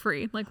really go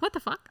free. Like, what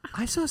the fuck?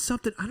 I saw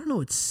something. I don't know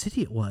what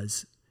city it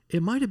was.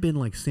 It might have been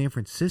like San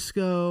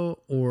Francisco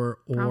or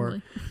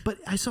Probably. But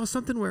I saw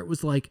something where it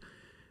was like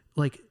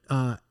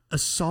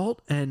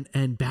assault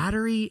and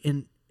battery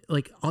and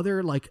like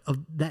other like of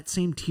that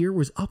same tier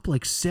was up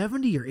like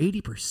 70 or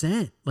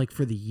 80% like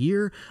for the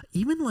year.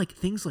 Even like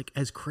things like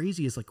as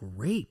crazy as like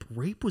rape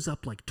was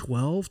up like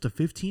 12 to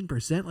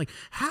 15%. Like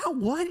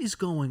what is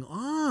going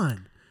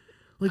on?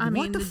 Like,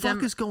 what the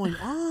fuck is going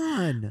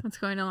on? What's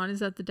going on is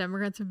that the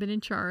Democrats have been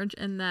in charge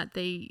and that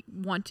they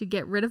want to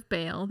get rid of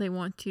bail. They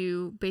want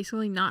to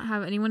basically not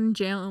have anyone in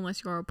jail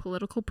unless you're a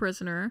political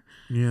prisoner.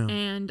 Yeah.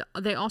 And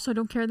they also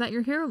don't care that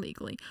you're here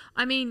illegally.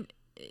 I mean,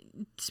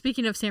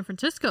 speaking of San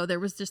Francisco,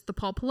 there was just the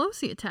Paul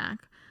Pelosi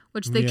attack,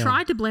 which they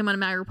tried to blame on a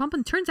MAGA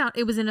Republican. Turns out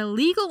it was an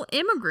illegal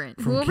immigrant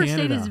who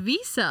overstayed his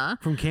visa.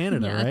 From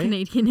Canada, yeah, right? A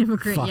Canadian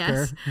immigrant,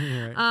 Fucker.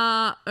 yes.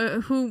 Right.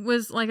 Who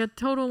was like a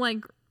total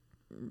like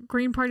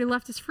Green Party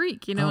leftist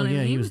freak, you know what I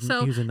mean? He was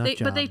a nut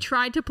job. But they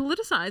tried to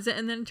politicize it,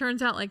 and then it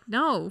turns out like,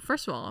 no,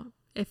 first of all,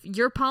 if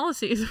your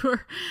policies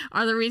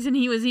are the reason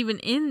he was even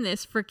in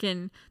this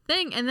freaking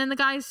thing, and then the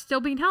guy's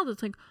still being held,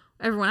 it's like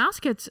everyone else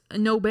gets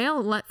no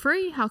bail, let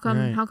free. How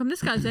come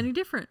this guy's any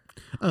different?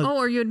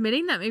 Are you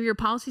admitting that maybe your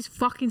policies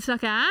fucking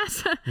suck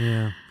ass?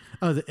 Yeah.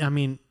 I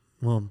mean,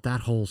 well,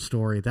 that whole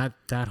story, that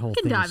whole thing.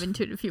 You can dive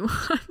into it if you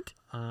want.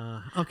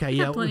 Okay,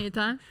 yeah. Plenty of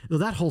time. Well,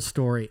 that whole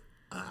story.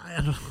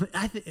 I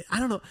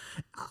don't know.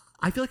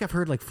 I feel like I've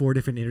heard like 4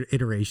 different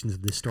iterations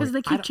of this story. Because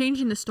they keep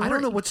changing the story. I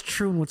don't know what's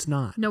true and what's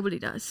not. Nobody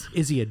does.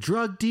 Is he a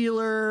drug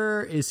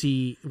dealer? Was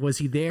he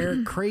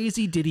there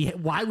crazy?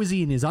 Why was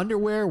he in his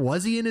underwear?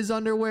 Was he in his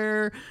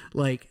underwear?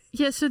 Like,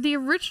 yeah. So the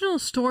original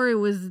story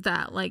was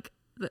that like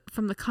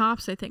from the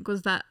cops, I think,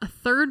 was that a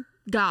third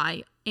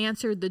guy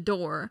answered the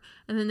door,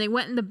 and then they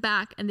went in the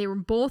back and they were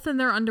both in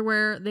their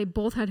underwear, they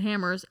both had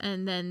hammers,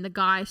 and then the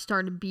guy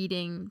started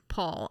beating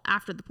Paul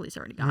after the police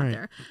already got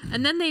there.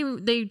 And then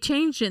they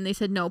changed it and they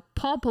said, no,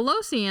 Paul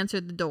Pelosi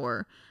answered the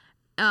door,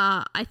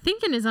 I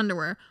think in his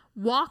underwear,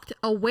 walked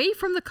away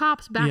from the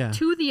cops back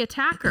to the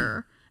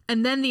attacker,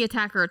 and then the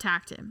attacker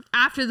attacked him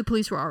after the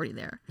police were already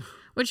there.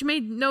 Which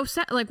made no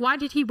sense. Like, why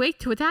did he wait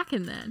to attack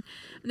him then?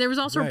 There was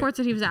also reports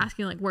that he was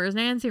asking, like, where's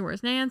Nancy?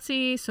 Where's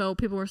Nancy? So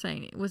people were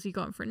saying, was he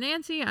going for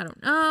Nancy? I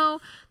don't know.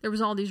 There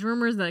was all these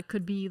rumors that it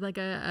could be like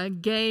a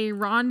gay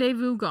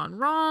rendezvous gone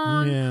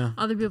wrong. Yeah.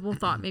 Other people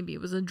thought maybe it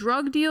was a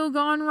drug deal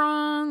gone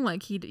wrong.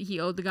 Like, he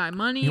owed the guy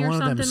money or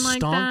something like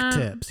that.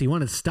 Tips. He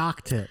wanted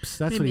stock tips.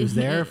 That's what he was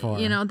there for.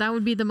 You know, that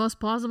would be the most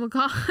plausible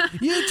cause.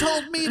 You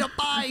told me to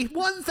buy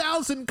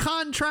 1,000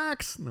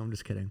 contracts. No, I'm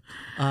just kidding.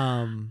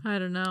 I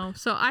don't know.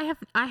 So I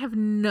have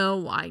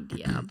no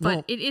idea,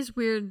 but it is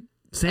weird.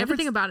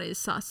 Everything about it is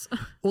sus.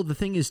 Well, the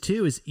thing is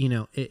too is, you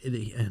know,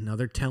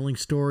 another telling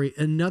story,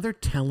 another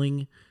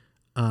telling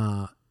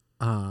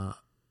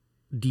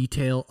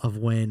detail of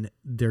when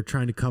they're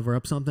trying to cover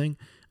up something.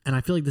 And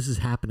I feel like this has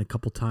happened a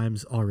couple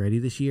times already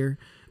this year,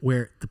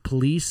 where the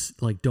police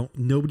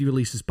nobody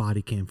releases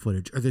body cam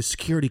footage, or the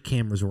security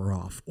cameras were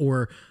off,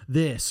 or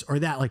this or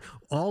that. Like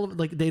all of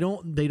they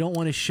don't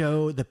want to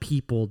show the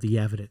people the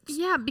evidence.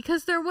 Yeah,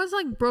 because there was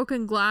like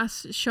broken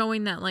glass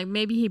showing that like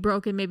maybe he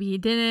broke it, maybe he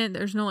didn't.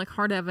 There's no like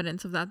hard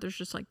evidence of that. There's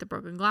just like the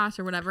broken glass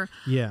or whatever.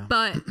 Yeah.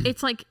 But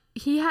it's like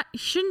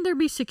shouldn't there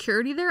be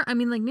security there? I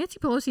mean, like Nancy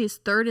Pelosi is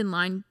third in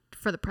line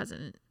for the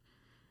president,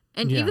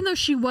 and even though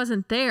she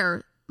wasn't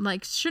there,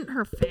 like, shouldn't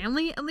her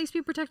family at least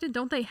be protected?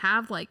 Don't they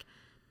have like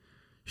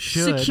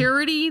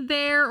security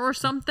there or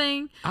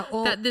something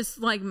that this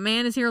like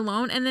man is here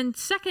alone? And then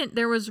second,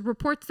 there was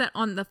reports that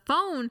on the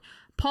phone,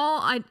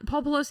 Paul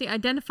Pelosi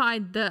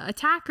identified the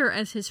attacker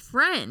as his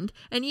friend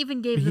and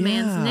even gave the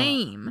man's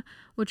name,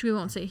 which we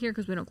won't say here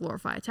because we don't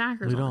glorify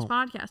attackers on this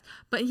podcast.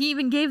 But he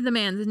even gave the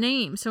man's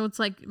name. So it's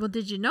like, well,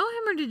 did you know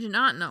him or did you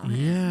not know him?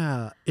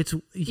 Yeah.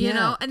 You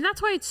know, and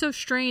that's why it's so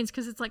strange,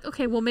 because it's like,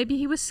 okay, well, maybe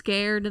he was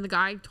scared and the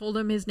guy told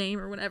him his name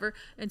or whatever.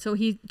 And so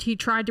he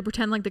tried to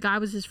pretend like the guy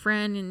was his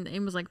friend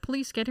and was like,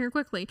 police, get here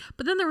quickly.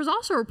 But then there was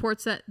also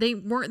reports that they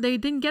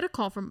didn't get a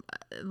call from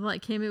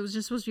like him. It was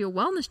just supposed to be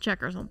a wellness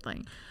check or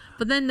something.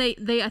 But then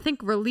they I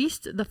think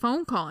released the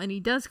phone call, and he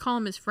does call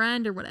him his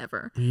friend or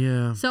whatever.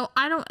 Yeah. So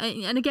I don't,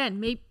 and again,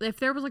 maybe if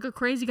there was like a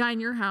crazy guy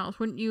in your house,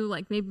 wouldn't you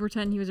like maybe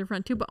pretend he was your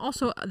friend too? But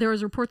also there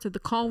was reports that the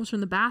call was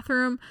from the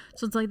bathroom.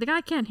 So it's like, the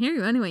guy can't hear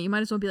you anyway. You might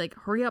as well be like,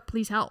 hurry up,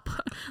 please help.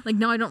 Like,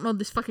 no, I don't know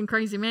this fucking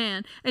crazy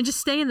man. And just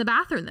stay in the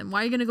bathroom then.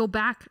 Why are you going to go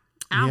back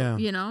out,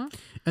 you know?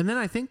 And then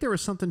I think there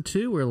was something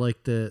too where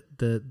like the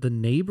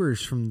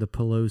neighbors from the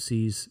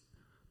Pelosi's,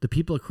 the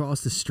people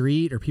across the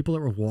street or people that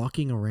were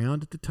walking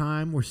around at the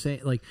time were saying,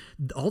 like,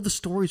 all the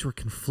stories were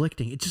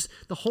conflicting. It just,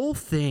 the whole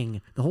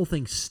thing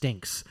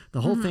stinks.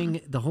 The whole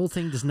thing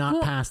does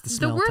not pass the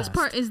smell test. The worst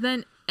part is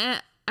then,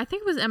 I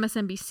think it was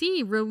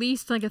MSNBC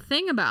released like a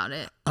thing about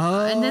it.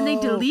 And then they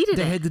deleted it.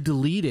 They had to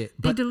delete it.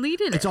 They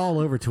deleted it. It's all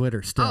over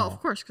Twitter still. Oh, of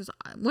course, because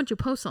once you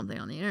post something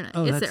on the internet,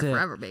 it's there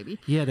forever, baby.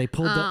 Yeah, they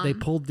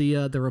pulled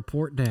the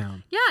report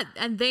down. Yeah,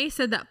 and they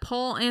said that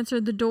Paul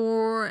answered the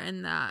door,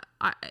 and that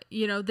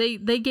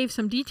they gave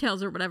some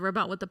details or whatever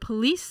about what the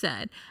police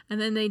said, and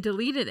then they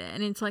deleted it.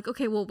 And it's like,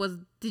 okay, well,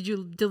 did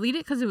you delete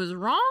it because it was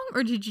wrong,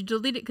 or did you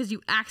delete it because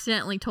you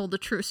accidentally told the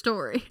true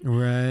story?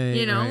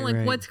 Right.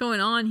 Right. What's going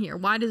on here?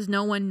 Why does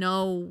no one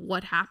know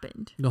what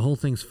happened? The whole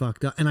thing's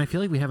fucked up, and I feel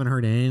like we haven't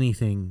heard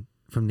anything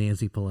from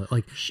Nancy Pelosi.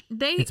 Like,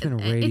 it's been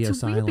radio it's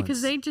silence. Weird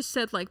because they just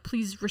said like,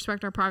 please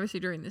respect our privacy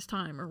during this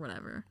time or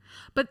whatever.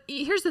 But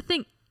here's the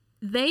thing,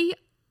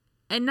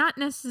 and not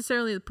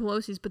necessarily the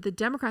Pelosi's, but the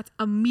Democrats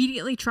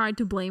immediately tried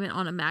to blame it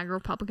on a MAGA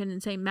Republican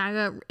and say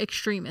MAGA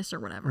extremist or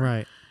whatever.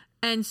 Right.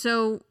 And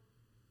so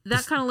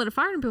that kind of lit a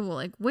fire in people,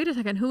 like, wait a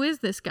second, who is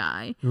this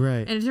guy? Right.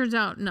 And it turns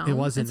out, no, it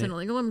wasn't it's an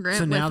illegal immigrant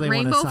so now with they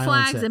rainbow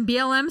flags it. and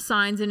BLM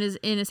signs in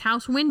his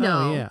house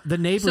window. Oh, yeah. The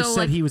neighbors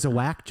said he was a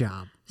whack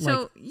job.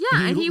 So,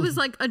 and he was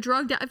like a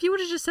drugged out. If you would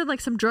have just said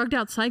like some drugged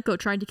out psycho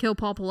tried to kill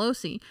Paul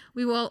Pelosi,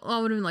 we all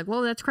would have been like,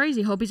 whoa, that's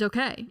crazy. Hope he's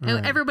okay. Right.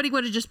 And everybody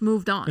would have just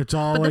moved on. It's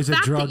always a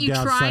drugged out psycho. But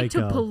the fact that you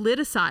tried to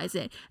politicize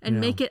it and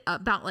make it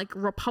about like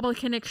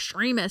Republican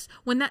extremists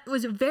when that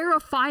was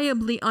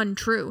verifiably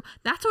untrue,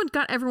 that's what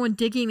got everyone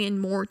digging in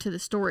more to the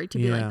story to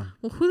be like,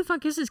 well, who the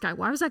fuck is this guy?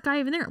 Why was that guy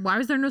even there? Why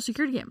was there no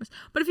security cameras?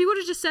 But if you would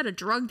have just said a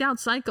drugged out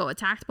psycho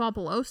attacked Paul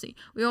Pelosi,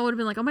 we all would have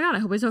been like, oh my God, I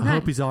hope he's okay. I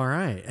hope he's all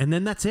right. And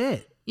then that's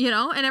it.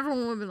 And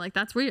everyone would be like,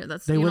 that's weird.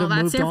 That's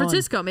that's San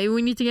Francisco. On. Maybe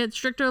we need to get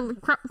stricter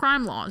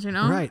crime laws,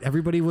 Right.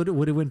 Everybody would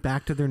have went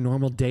back to their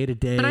normal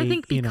day-to-day. But I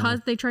think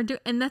because they tried to,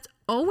 and that's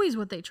always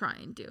what they try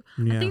and do.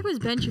 Yeah. I think it was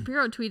Ben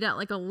Shapiro tweeted out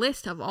like a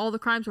list of all the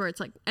crimes where it's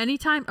like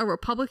anytime a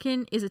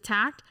Republican is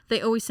attacked,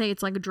 they always say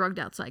it's like a drugged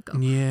out psycho.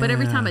 Yeah. But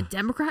every time a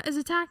Democrat is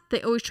attacked,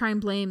 they always try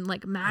and blame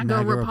like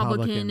MAGA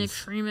Republican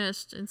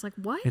extremist. And it's like,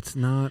 what? It's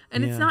not.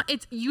 And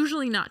it's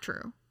usually not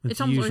true. It's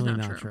almost always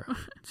not true.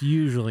 It's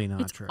usually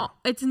not true.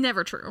 It's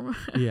never true.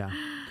 Yeah.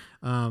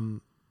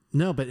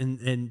 No, but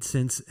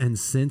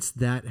since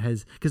that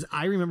has, because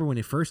I remember when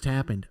it first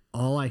happened,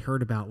 all I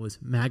heard about was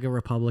MAGA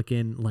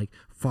Republican, like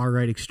far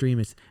right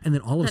extremists, and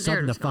then all of a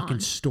sudden the fucking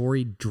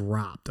story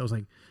dropped. I was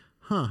like,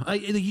 huh?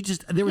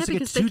 There was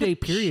like a 2-day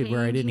period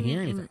where I didn't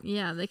hear anything.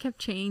 They kept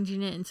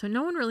changing it, and so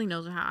no one really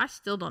knows how. I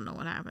still don't know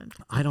what happened.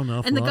 I don't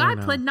know. And the guy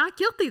pled not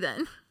guilty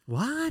then.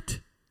 What?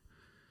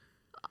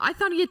 I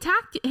thought he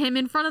attacked him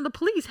in front of the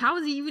police. How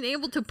is he even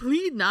able to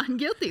plead not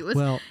guilty?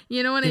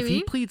 You know what I mean? If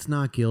he pleads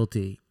not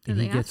guilty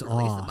and he gets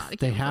off,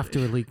 they have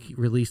to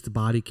release the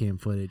body cam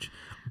footage.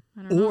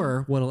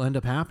 Or what'll end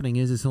up happening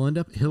is he'll end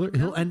up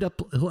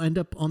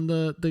on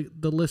the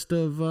list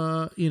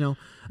of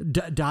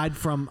died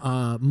from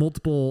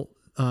multiple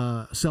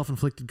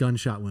self-inflicted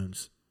gunshot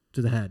wounds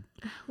to the head.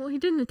 Well, he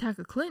didn't attack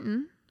a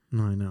Clinton.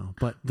 No, I know,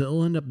 but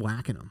they'll end up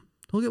whacking him.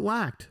 He'll get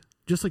whacked,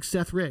 just like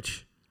Seth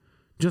Rich.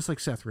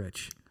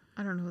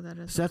 I don't know who that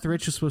is. Seth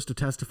Rich was supposed to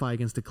testify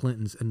against the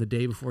Clintons, and the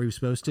day before he was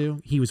supposed to,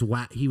 he was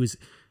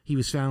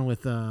found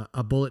with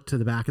a bullet to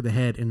the back of the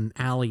head in an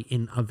alley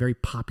in a very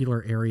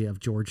popular area of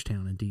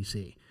Georgetown in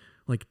D.C.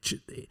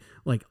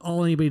 Like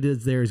all anybody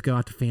does there is go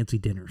out to fancy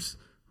dinners.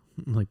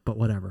 But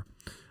whatever.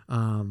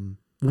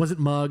 Wasn't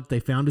mugged. They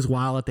found his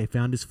wallet. They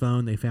found his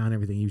phone. They found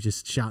everything. He was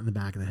just shot in the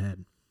back of the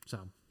head.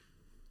 So,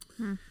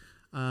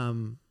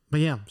 but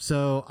yeah,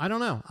 so I don't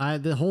know.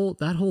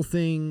 That whole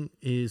thing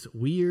is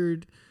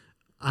weird.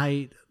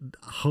 I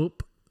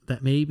hope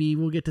that maybe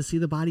we'll get to see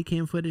the body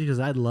cam footage because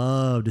I'd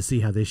love to see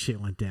how this shit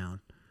went down.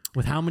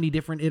 With how many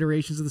different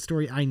iterations of the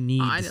story, I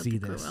need to see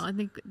this. I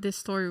think this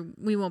story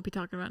we won't be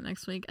talking about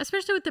next week,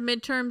 especially with the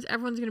midterms.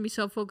 Everyone's going to be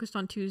so focused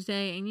on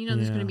Tuesday, and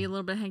there's going to be a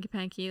little bit of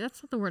hanky-panky.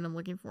 That's not the word I'm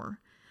looking for.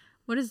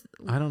 What is?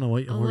 I don't know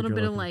what a little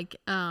bit of like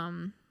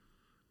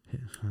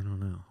I don't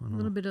know. A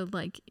little bit of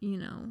like,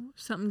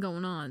 something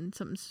going on,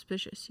 something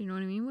suspicious. You know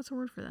what I mean? What's the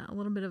word for that? A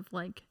little bit of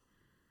like.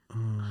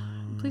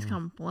 Please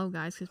comment below,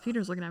 guys, because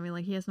Peter's looking at me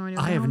like he has no idea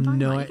what I'm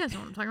talking about. You guys know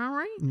what I'm talking about,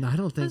 right? No, I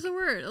don't think. What's the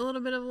word? A little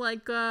bit of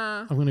like.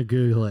 I'm gonna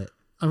Google it.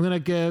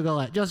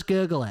 Just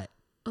Google it.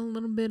 A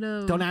little bit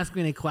of. Don't ask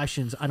me any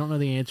questions. I don't know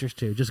the answers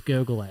to. Just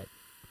Google it.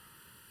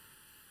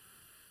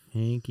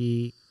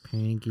 Hanky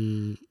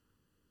panky.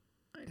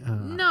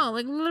 No,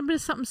 like a little bit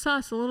of something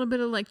sus, a little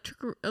bit of like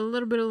a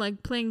little bit of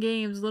like playing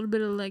games, a little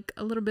bit of like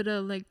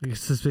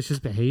suspicious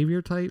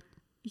behavior type.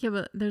 Yeah,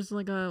 but there's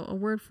like a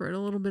word for it. A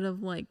little bit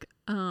of like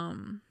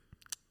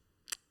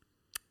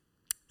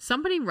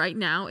somebody right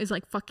now is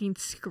like fucking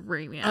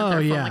screaming out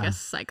their phone like a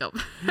psycho.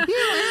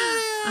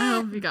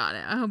 I hope you got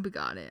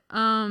it.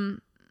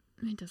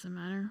 It doesn't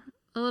matter.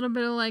 A little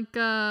bit of like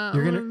a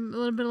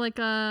little bit of like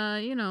a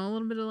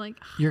little bit of like.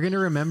 You're gonna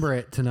remember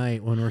it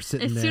tonight when we're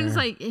sitting there. As soon as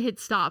I hit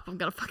stop, I'm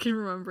gonna fucking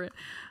remember it.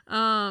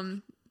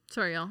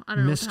 Sorry, y'all. I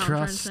don't know what the hell I'm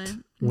trying to say.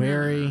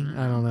 Wary.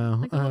 No. I don't know.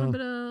 Like a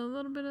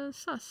little bit of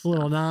sus. A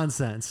little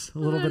nonsense. A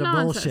little bit of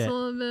bullshit. A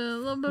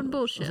little bit of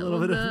bullshit. A little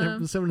bit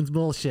of someone's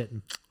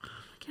bullshitting. I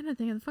can't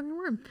think of the fucking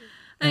word.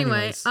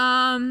 Anyway,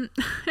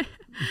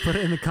 put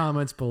it in the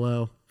comments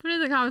below. Put it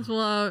in the comments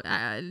below.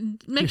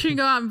 Make sure you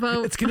go out and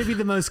vote. It's going to be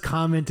the most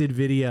commented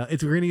video. We're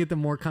going to get the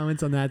more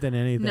comments on that than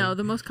anything. No,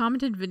 the most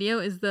commented video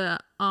is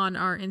on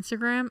our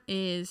Instagram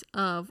is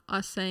of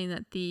us saying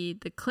that the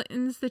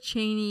Clintons, the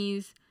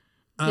Cheneys,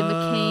 the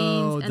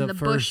McCains, and the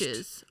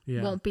Bushes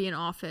won't be in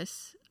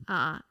office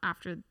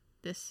after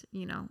this,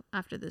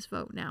 after this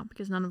vote now,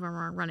 because none of them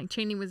are running.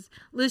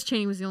 Liz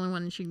Cheney was the only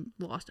one, and she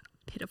lost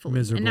pitifully.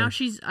 Miserably. And now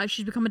she's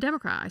become a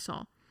Democrat, I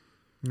saw.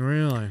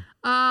 Really?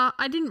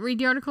 I didn't read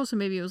the article, so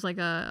maybe it was like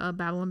a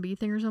Babylon Bee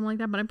thing or something like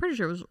that, but I'm pretty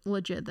sure it was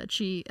legit that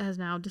she has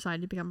now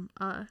decided to become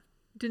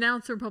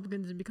denounce the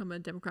Republicans and become a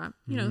Democrat.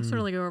 Sort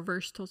of like a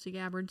reverse Tulsi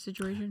Gabbard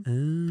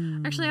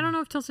situation. Actually, I don't know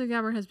if Tulsi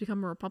Gabbard has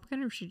become a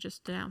Republican or if she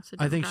just denounced it.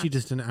 I think she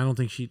just. I don't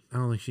think she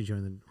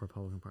joined the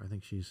Republican Party. I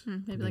think she's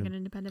maybe like an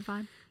independent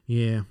vibe.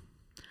 Yeah.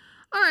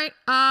 All right.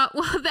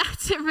 Well,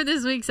 that's it for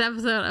this week's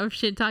episode of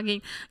Shit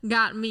Talking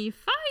Got Me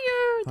Fired.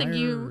 Thank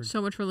you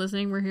so much for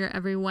listening. We're here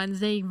every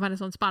Wednesday. You can find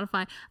us on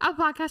Spotify,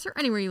 Apple Podcasts, or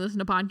anywhere you listen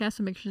to podcasts.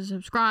 So make sure to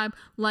subscribe,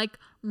 like,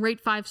 rate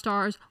 5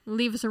 stars,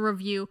 leave us a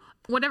review.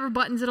 Whatever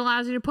buttons it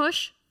allows you to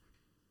push.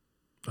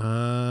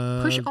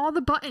 Push all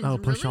the buttons. Oh,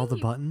 push all the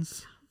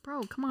buttons?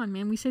 Bro, come on,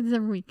 man. We say this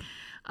every week.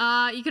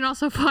 You can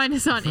also find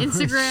us on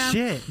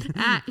Instagram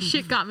at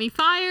Shit Got Me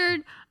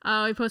Fired.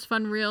 We post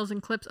fun reels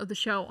and clips of the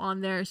show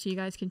on there so you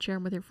guys can share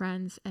them with your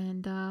friends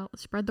and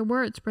spread the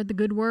word, spread the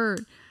good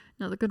word.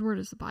 No, the good word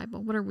is the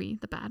Bible. What are we?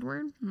 The bad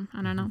word?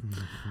 I don't know.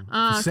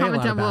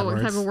 Comment down below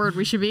what type of word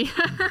we should be.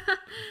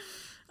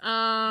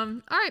 All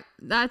right.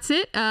 That's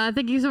it.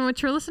 Thank you so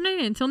much for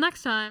listening. Until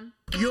next time.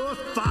 You're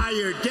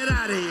fired. Get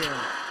out of here.